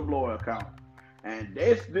account. And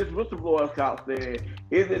this whistleblower account said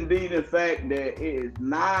is indeed in fact that it is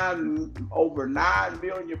over 9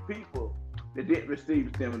 million people that didn't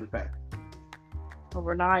receive the stimulus package.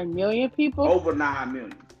 Over 9 million people? Over 9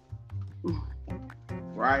 million.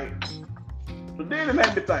 right? So then it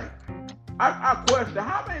made me think. I question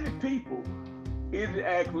how many people is it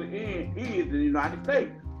actually in the United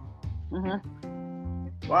States?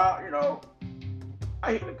 Mm-hmm. Well, you know,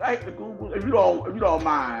 I hate to Google if you don't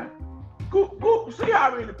mind. Google, see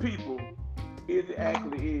how many people is it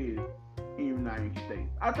actually is in the United States.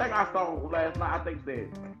 I think I saw last night. I think it said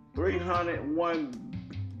 301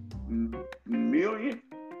 million.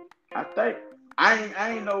 I think I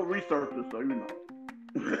ain't no researcher, so you know.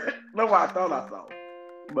 That's what I thought I saw.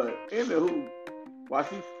 But anywho, while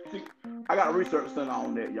she I got a research center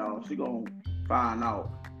on that, y'all. She gonna find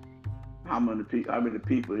out how many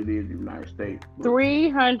people it is in the United States.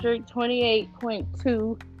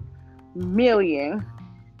 328.2 million,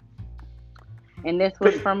 and this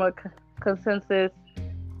was from a consensus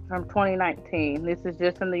from 2019. This is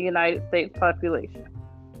just in the United States population.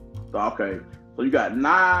 Okay, so you got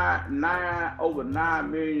over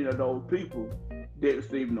 9 million of those people didn't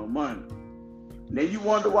receive no money. Then you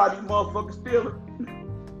wonder why these motherfuckers stealing.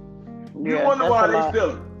 You wonder why they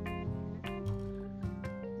stealing.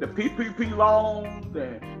 The PPP loans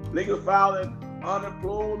and niggas filing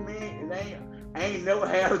unemployment and they ain't never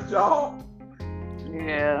had a job.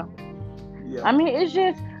 Yeah. I mean, it's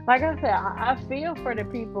just like I said. I feel for the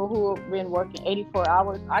people who have been working 84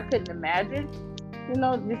 hours. I couldn't imagine, you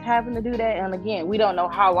know, just having to do that. And again, we don't know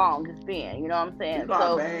how long it's been. You know what I'm saying? You know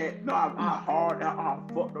how bad, you know how hard, how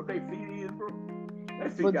fucked up they feet is, bro.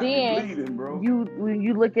 That shit got me bleeding, bro. When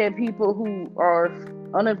you look at people who are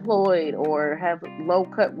unemployed or have low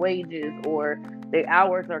cut wages or their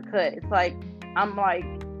hours are cut, it's like I'm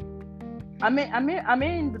in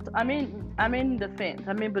the fence.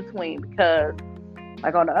 I'm in between because,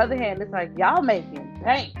 like, on the other hand, it's like y'all making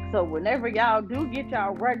bank. So whenever y'all do get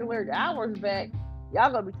y'all regular hours back,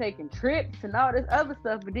 y'all gonna be taking trips and all this other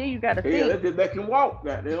stuff. But then you gotta think. Yeah, they can walk,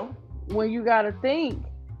 goddamn. When you gotta think,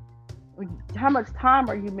 how much time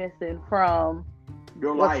are you missing from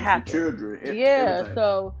your life, your children? Everything.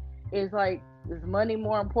 So it's like, is money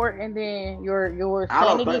more important than your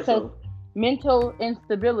sanity? Because mental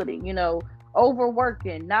instability, you know,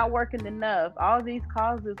 overworking, not working enough, all these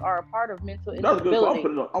causes are a part of mental instability. I'm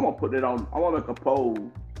gonna put it on. I'm gonna make a poll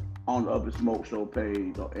on the Up and Smoke Show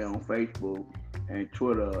page on Facebook and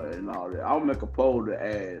Twitter and all that. I'll make a poll to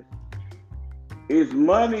ask: is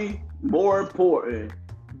money more important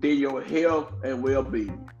than your health and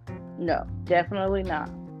well-being? No, definitely not.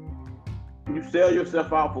 You sell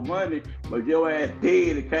yourself out for money, but your ass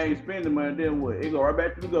dead and can't spend the money, then what? It go right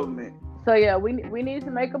back to the government. So yeah, we need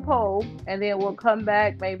to make a poll, and then we'll come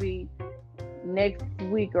back maybe next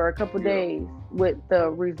week or a couple days with the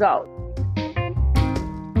results.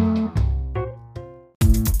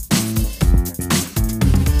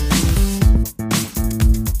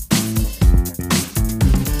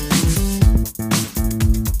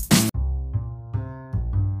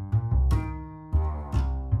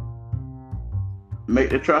 Make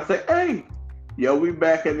the try say, hey, yo, we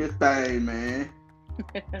back in this thing, man.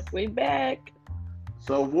 We back.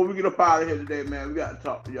 So before we get up out of here today, man, we got to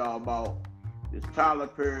talk to y'all about this Tyler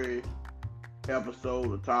Perry episode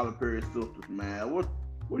of Tyler Perry Sisters, man. What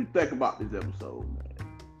do you think about this episode, man?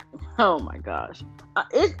 Oh my gosh,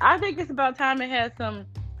 I think it's about time it has some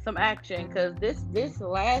action, because this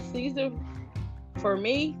last season for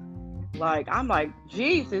me, like, I'm like,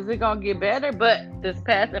 geez, is it gonna get better? But this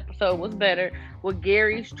past episode was better with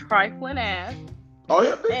Gary's trifling ass. Oh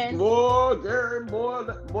yeah, Gary, boy.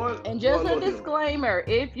 And just a disclaimer: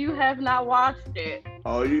 if you have not watched it,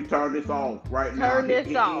 you turn this off right now. Turn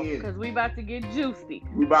this off, because we about to get juicy.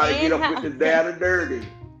 We about to get up with the data dirty.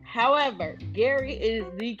 However, Gary is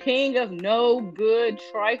the king of no good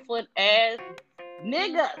trifling ass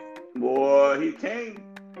niggas. Boy, he came.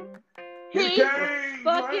 He was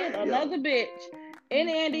fucking another bitch in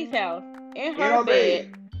Andy's house, in her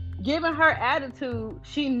bed, giving her attitude.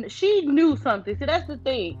 She knew something. See, that's the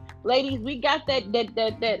thing, ladies. We got that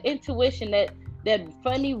intuition, that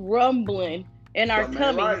funny rumbling in our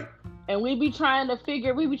tummy, and we be trying to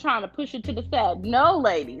push it to the side. No,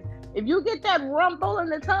 ladies, if you get that rumble in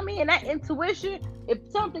the tummy and that intuition, if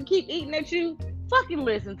something keep eating at you, fucking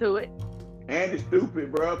listen to it. Andy's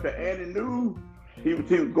stupid, bro. Cause Andy knew. He was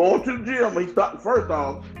going to the gym. He started, first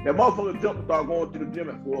off, that motherfucker jumped and started going to the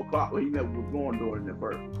gym at 4 o'clock, but he never was going during it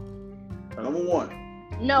first. Number one.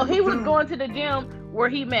 No, he was going to the gym where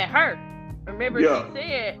he met her. Remember, he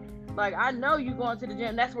said, like, I know you going to the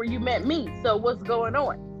gym. That's where you met me. So what's going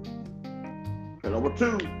on? And number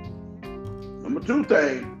two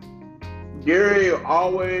thing, Gary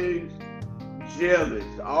always jealous,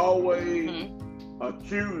 always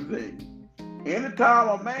accusing.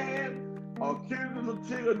 Anytime a man accusing the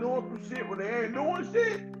chick of doing some shit when they ain't doing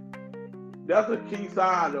shit, that's a key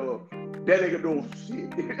sign of that nigga doing some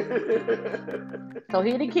shit. So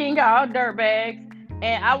he the king of all dirtbags.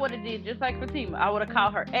 And I would have did just like Fatima. I would have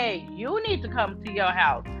called her, hey, you need to come to your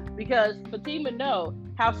house. Because Fatima know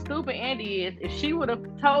how stupid Andy is. If she would have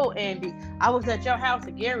told Andy, I was at your house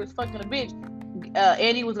and Gary was fucking a bitch,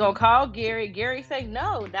 Andy was going to call Gary. Gary say,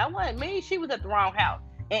 no, that wasn't me. She was at the wrong house.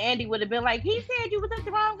 And Andy would have been like, he said you was at the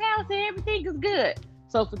wrong house and everything is good.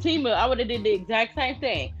 So Fatima, I would have did the exact same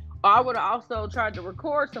thing. Or I would have also tried to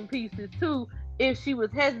record some pieces too if she was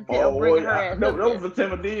hesitant of bringing her ass up. That was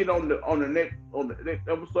Fatima did on the next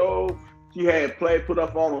episode. She had put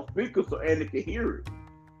up on the speaker so Andy could hear it.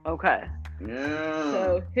 Okay. Yeah.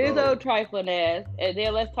 So his old trifling ass, and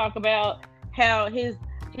then let's talk about how his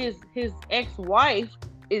ex-wife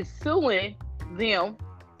is suing them.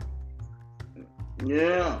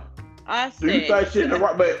 Yeah. I said. Do you think she in the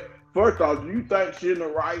right? But first off, do you think she in the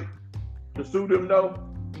right to sue them though?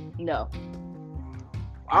 No.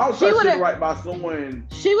 I don't think she's right by suing.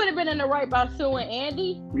 She would have been in the right by suing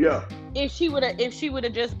Andy. Yeah. If she would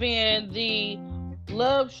have just been the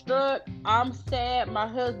love struck, I'm sad, my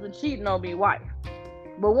husband cheating on me wife.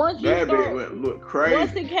 But once look crazy.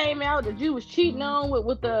 Once it came out that you was cheating on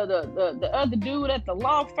with the other dude at the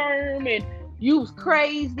law firm and you was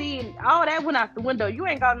crazy and all that went out the window. You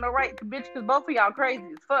ain't got no right to bitch because both of y'all crazy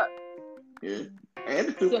as fuck. Yeah.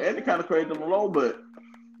 Andy kind of crazy on the low, but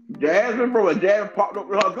Jasmine, bro, when Jasmine popped up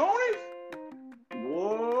with her goonies,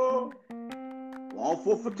 whoa, long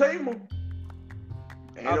for Fatima.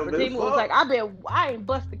 Fatima was like, I ain't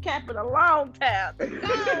bust the cap in a long time.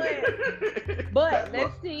 But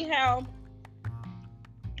let's see how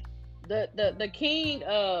the king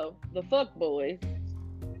of the fuck boys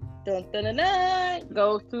goes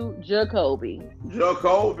to Jacoby.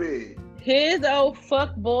 His old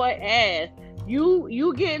fuck boy ass.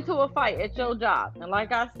 You get into a fight at your job, and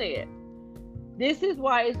like I said, this is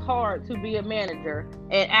why it's hard to be a manager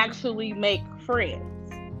and actually make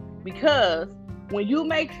friends. Because when you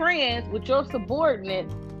make friends with your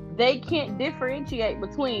subordinates, they can't differentiate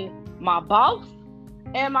between my boss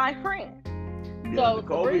and my friend. Yeah, so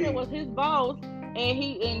Sabrina was his boss,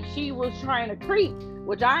 and she was trying to creep,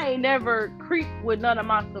 which I ain't never creeped with none of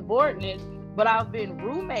my subordinates, but I've been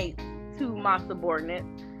roommates to my subordinates.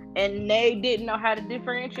 And they didn't know how to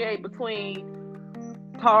differentiate between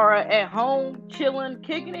Tara at home, chilling,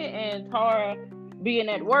 kicking it, and Tara being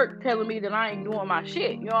at work telling me that I ain't doing my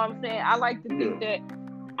shit. You know what I'm saying? I like to think that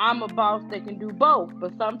I'm a boss that can do both.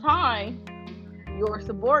 But sometimes your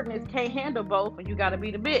subordinates can't handle both, and you got to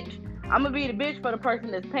be the bitch. I'm going to be the bitch for the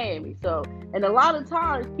person that's paying me. So, and a lot of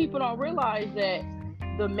times people don't realize that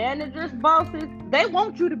the managers, bosses, they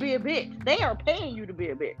want you to be a bitch. They are paying you to be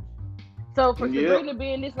a bitch. So for Sabrina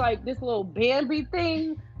being this little Bambi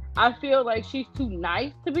thing, I feel like she's too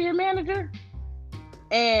nice to be a manager,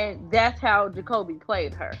 and that's how Jacoby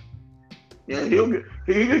played her. Yeah,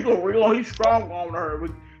 he's strong on her.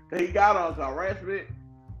 He got on a harassment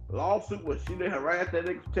lawsuit where she didn't harass that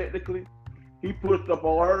nigga technically. He pushed up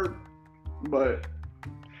on her, but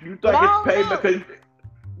you think it's paid because?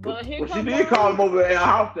 But she did call him over at her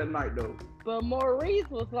house that night though. But Maurice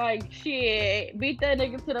was like, shit, beat that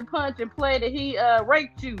nigga to the punch and play that he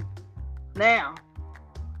raped you. Now,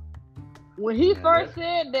 when he first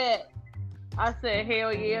said that, I said,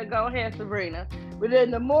 hell yeah, go ahead, Sabrina. But then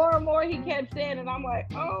the more and more he kept saying it, I'm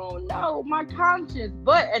like, oh no, my conscience.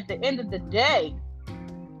 But at the end of the day,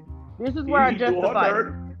 this is where I justify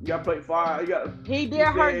it. You gotta play fire. He did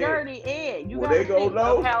her dirty, and you gotta think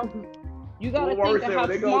of how you gotta think of how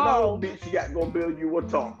small. Bitch, she got gonna build you a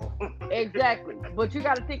tunnel. Exactly, but you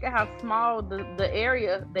gotta think of how small the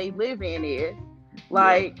area they live in is.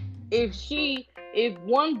 Like, if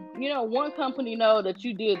one company know that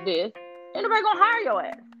you did this, ain't nobody gonna hire your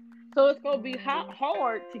ass. So it's gonna be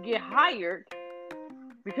hard to get hired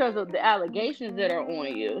because of the allegations that are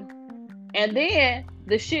on you. And then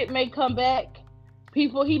the shit may come back. He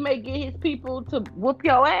may get his people to whoop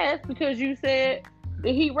your ass because you said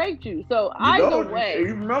that he raped you. So either way.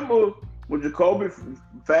 You remember when Jacoby,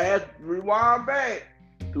 fast rewind back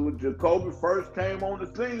to when Jacoby first came on the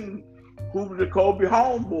scene, who was Jacoby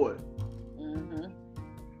homeboy? Mm-hmm.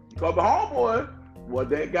 Jacoby homeboy was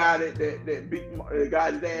that guy that beat the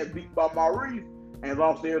guy his ass beat by Maurice and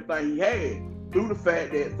lost everything he had through the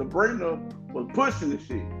fact that Sabrina was pushing the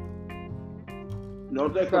shit. You know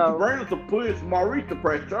what I'm saying? Because Sabrina to push Maurice to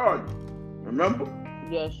press charges. Remember?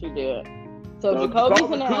 Yes, she did. So Jacoby's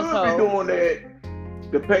an asshole. Could be doing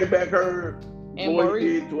that to pay back her and what Maurice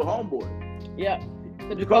he did to a homeboy. Yeah.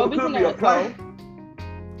 So Jacoby could be a player.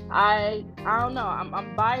 I don't know.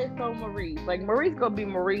 I'm biased on Maurice. Like Maurice gonna be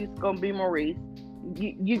Maurice.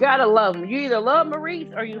 You gotta love him. You either love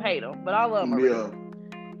Maurice or you hate him. But I love Maurice.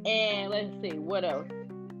 Yeah. And let's see what else.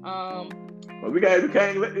 But we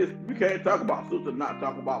can't talk about sister, not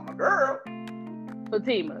talk about my girl.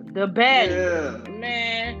 Fatima, the baddie. Yeah.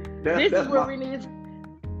 Man, That's is where we need.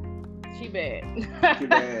 She bad. She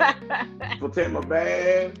bad. Fatima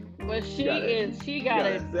bad. But she got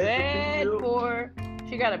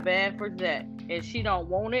a bad for Zach, and she don't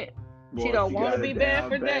want it. Boy, she don't want to be bad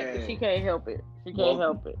for bad. Zach, but she can't help it. She can't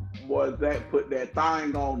help it. Boy, Zach put that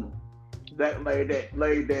thing on him. Zach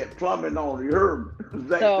laid that plumbing on him. You heard me?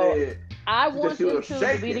 Zach said I want them two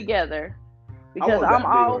to be together because I'm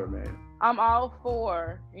all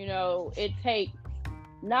for, it takes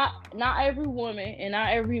not every woman and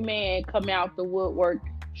not every man come out the woodwork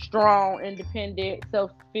strong, independent,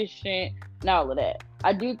 self-sufficient, and all of that.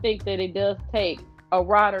 I do think that it does take a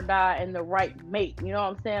ride or die and the right mate. You know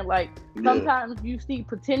what I'm saying? Like sometimes you see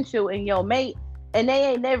potential in your mate and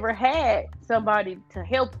they ain't never had somebody to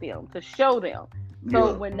help them, to show them.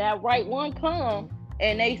 So when that right one comes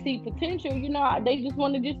and they see potential, they just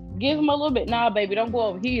want to just give them a little bit. Nah, baby, don't go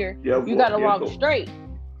over here. You got to walk straight.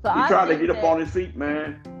 So he trying to get up on his feet,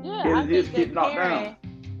 man. Yeah, I think that Karen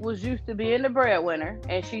was used to being the breadwinner,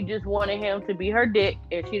 and she just wanted him to be her dick,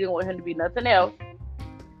 and she didn't want him to be nothing else.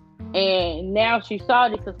 And now she saw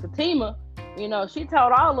it because Fatima, she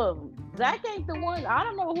told all of them, Zach ain't the one. I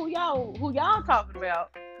don't know who y'all talking about,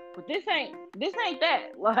 but this ain't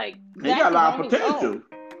that. Like he got a lot of potential.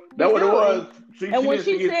 That's what it was. When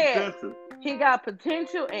she said he got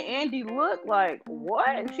potential, and Andy looked like what?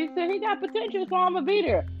 And she said he got potential, so I'm gonna be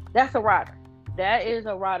there. That's a rider. That is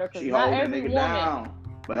a rider because not every woman. Down.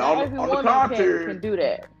 But on the contrary, can do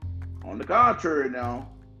that. On the contrary, now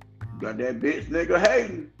you got that bitch nigga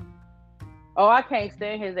hating. Oh, I can't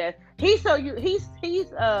stand his ass. He's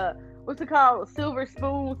what's it called? Silver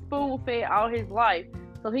spoon fed all his life.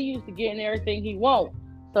 So he used to getting everything he wants.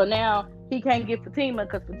 So now he can't get Fatima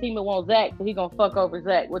because Fatima wants Zach, so he gonna fuck over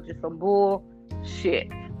Zach, which is some bullshit.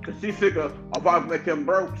 Cause she's sick of about to make him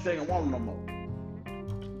broke. She ain't want him no more.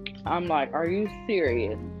 I'm like, are you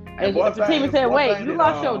serious? And Fatima said, wait, you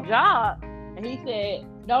lost your job? And he said,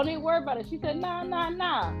 don't even worry about it. She said, nah. I'm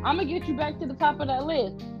gonna get you back to the top of that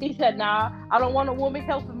list. He said, nah, I don't want a woman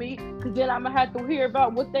helping me because then I'm gonna have to hear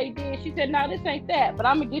about what they did. She said, nah, this ain't that, but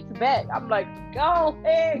I'm gonna get you back. I'm like, go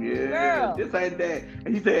ahead, girl. This ain't that.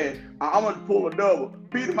 And he said, I'm gonna pull a double.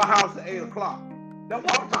 Be to my house at 8 o'clock. That's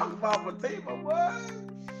what I'm talking about, Fatima. What?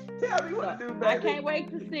 Tell me what to do, baby. I can't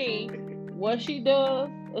wait to see what she does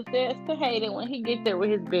or says to Hayden when he gets there with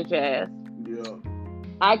his bitch ass. Yeah.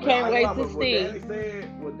 I can't wait to see.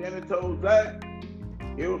 What Danny told Zach,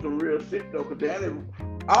 it was some real shit though. Cause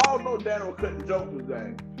I don't know Danny was cutting jokes with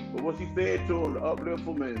Zach, but what she said to him to uplift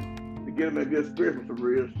him and to get him in good spirits was some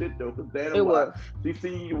real shit though. Cause Danny she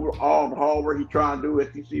see all the hard work he trying to do, and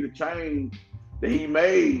she see the change that he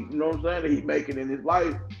made. You know what I'm saying? That he making in his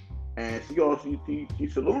life. And she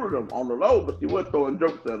saluted him on the low, but she was throwing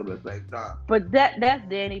jokes at him at the same time. But that's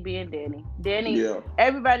Danny being Danny. Danny,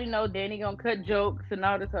 everybody know Danny gonna cut jokes and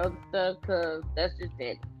all this other stuff because that's just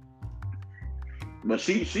Danny. But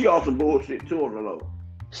she also bullshit too on the low.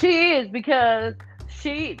 She is because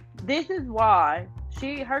this is why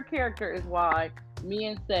her character is why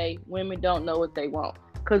men say women don't know what they want.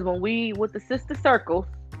 Because when we with the sister circles,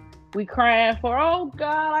 we crying for, oh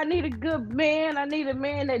God, I need a good man. I need a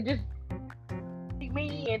man that just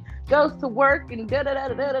me and goes to work and da.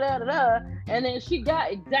 And then she got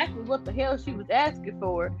exactly what the hell she was asking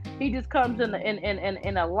for. He just comes in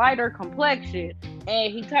a lighter complexion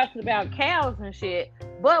and he talks about cows and shit.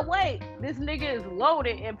 But wait, this nigga is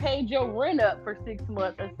loaded and paid your rent up for 6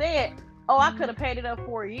 months and said, oh, I could have paid it up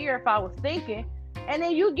for a year if I was thinking. And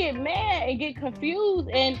then you get mad and get confused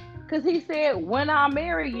and because he said, when I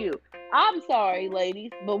marry you. I'm sorry,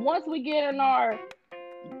 ladies, but once we get in our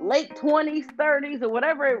late 20s, 30s, or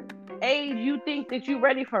whatever age you think that you're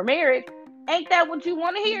ready for marriage, ain't that what you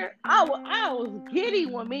want to hear? I was giddy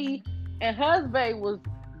when me and husband was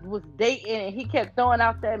dating, and he kept throwing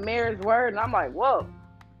out that marriage word, and I'm like, whoa,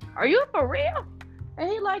 are you for real? And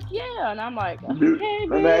he like, yeah, and I'm like, okay,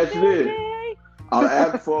 let me ask you this. I'm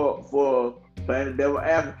asking for playing the devil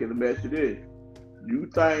advocate. Let me ask you this. You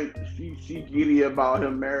think she giddy about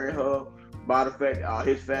him marrying her by the fact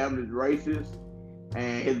his family's racist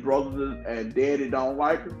and his brothers and daddy don't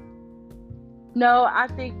like her? No, I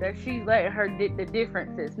think that she's letting her the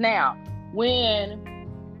differences. Now, when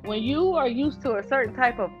you are used to a certain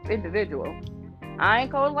type of individual, I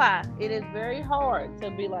ain't gonna lie, it is very hard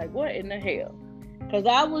to be like, what in the hell? Cause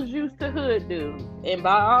I was used to hood dudes, and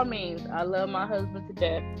by all means, I love my husband to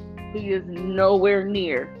death. He is nowhere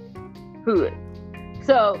near hood.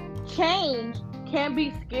 So change can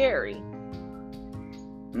be scary.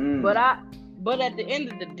 But at the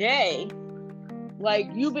end of the day, like,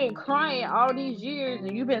 you've been crying all these years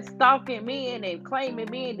and you've been stalking men and claiming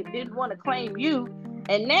men that didn't want to claim you,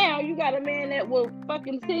 and now you got a man that will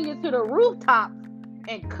fucking sing it to the rooftops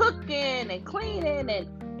and cooking and cleaning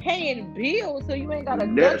and paying bills, so you ain't got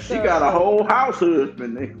a she got a whole house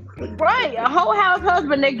husband. Right, a whole house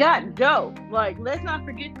husband that got dope. Like, let's not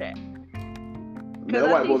forget that.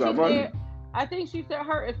 I think she said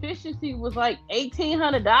her efficiency was like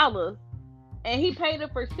 $1,800, and he paid her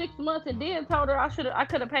for 6 months, and then told her I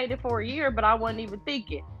could have paid it for a year, but I wasn't even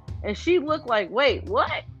thinking. And she looked like, wait,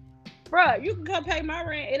 what? Bruh, you can come pay my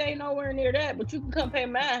rent. It ain't nowhere near that, but you can come pay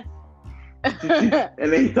mine. And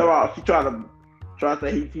then he told her, she tried to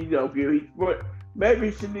say he don't give.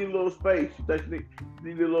 Maybe she need a little space. She thinks she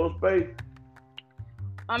need a little space.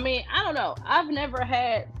 I mean, I don't know. I've never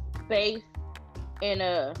had space in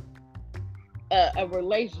a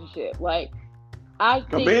relationship. Like, I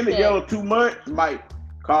think being together too much might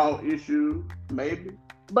cause issues, maybe.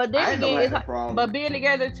 But then again, but being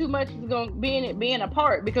together too much is gonna being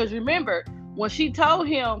apart. Because remember, when she told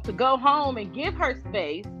him to go home and give her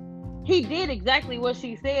space, he did exactly what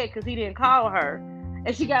she said because he didn't call her,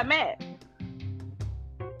 and she got mad.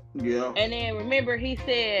 Yeah. And then remember, he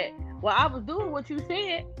said, "Well, I was doing what you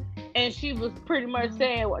said," and she was pretty much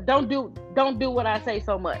saying, well, "Don't do what I say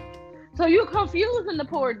so much." So you confusing the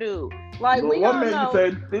poor dude. Like, we all know.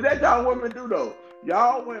 See, that y'all women do though.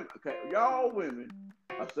 Y'all women,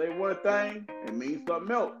 I say one thing, it means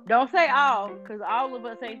something else. Don't say all, because all of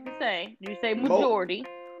us ain't the same. You say majority.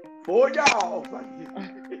 For y'all.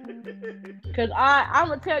 Because I'm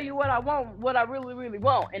going to tell you what I want, what I really, really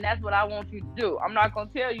want, and that's what I want you to do. I'm not going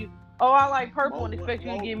to tell you, oh, I like purple and expect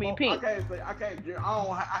you to give me pink. I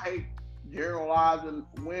hate generalizing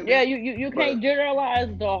women. Yeah, you can't generalize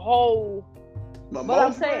the whole. But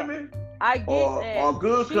I'm saying, women, I get that. A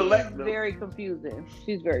good collective. She's very confusing.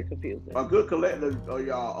 She's very confusing. A good collective of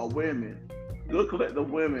y'all, of women, good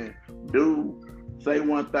collective women do say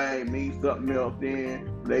one thing, mean something else. Then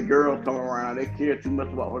their girls come around, they care too much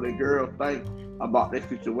about what their girls think about their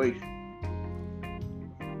situation.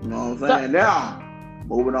 You know what I'm saying? Now,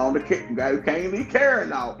 moving on to the guy who can't leave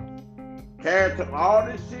Karen out. Karen took all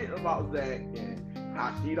this shit about Zach and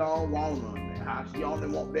how she don't want him and how she only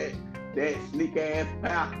want that sneak ass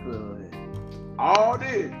pastor and all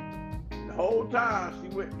this. The whole time she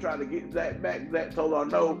went to try to get Zach back. Zach told her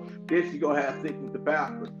no, then she gonna have sex with the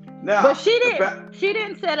pastor. Now, but she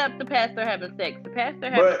didn't set up the pastor having sex. The pastor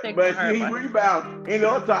having sex with her. But he rebounded. Any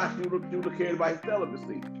other time she would have cared about his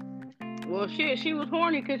celibacy. Well, shit, she was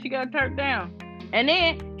horny because she got turned down. And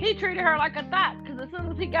then he treated her like a thot, because as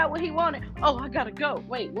soon as he got what he wanted, oh, I gotta go.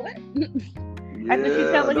 Wait, what? Yeah, after she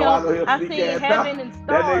telling him, I seen heaven and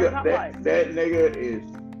stars. That nigga is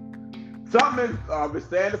something. I've been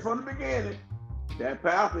saying it from the beginning. That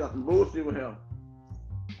pastor got some bullshit with him.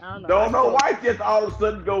 Don't know why just all of a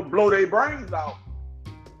sudden go blow their brains out.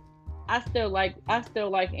 I still like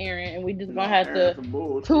Aaron, and we just gonna have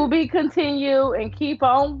to be continue and keep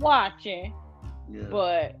on watching. Yeah.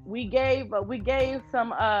 But we gave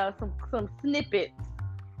some snippets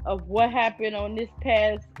of what happened on this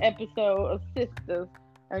past episode of Sisters,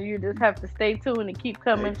 and you just have to stay tuned and keep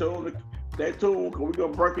coming. Stay tuned, because we're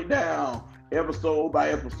gonna break it down episode by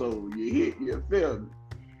episode. You feel me?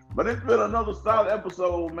 But it's been another solid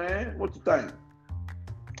episode, man. What you think?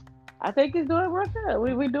 I think it's doing real good.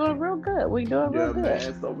 We doing real good. We doing real good.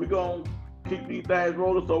 Man. So we're gonna keep these things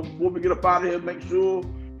rolling. So before we get up out of here, make sure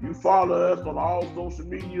you follow us on all social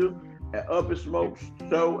media at Up and Smoke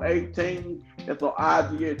Show 18. That's on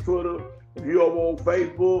IG and Twitter. If you're on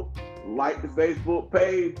Facebook, like the Facebook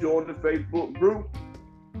page, join the Facebook group,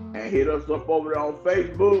 and hit us up over there on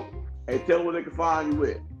Facebook and tell them where they can find you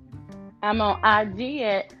at. I'm on IG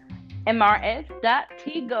at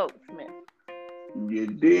mrs.tgoldsmith. You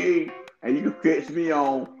dig? And you can catch me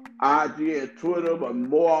on IG and Twitter, but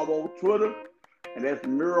more I'm on Twitter. And that's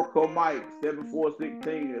Miracle Mike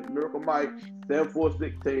 7416. That's Miracle Mike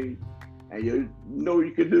 7416. And you know what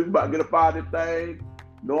you can do about get up out of this thing.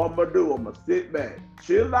 Know what I'm gonna do? I'm gonna sit back,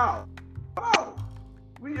 chill out. Oh,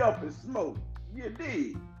 we up and smoke. You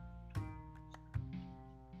dig?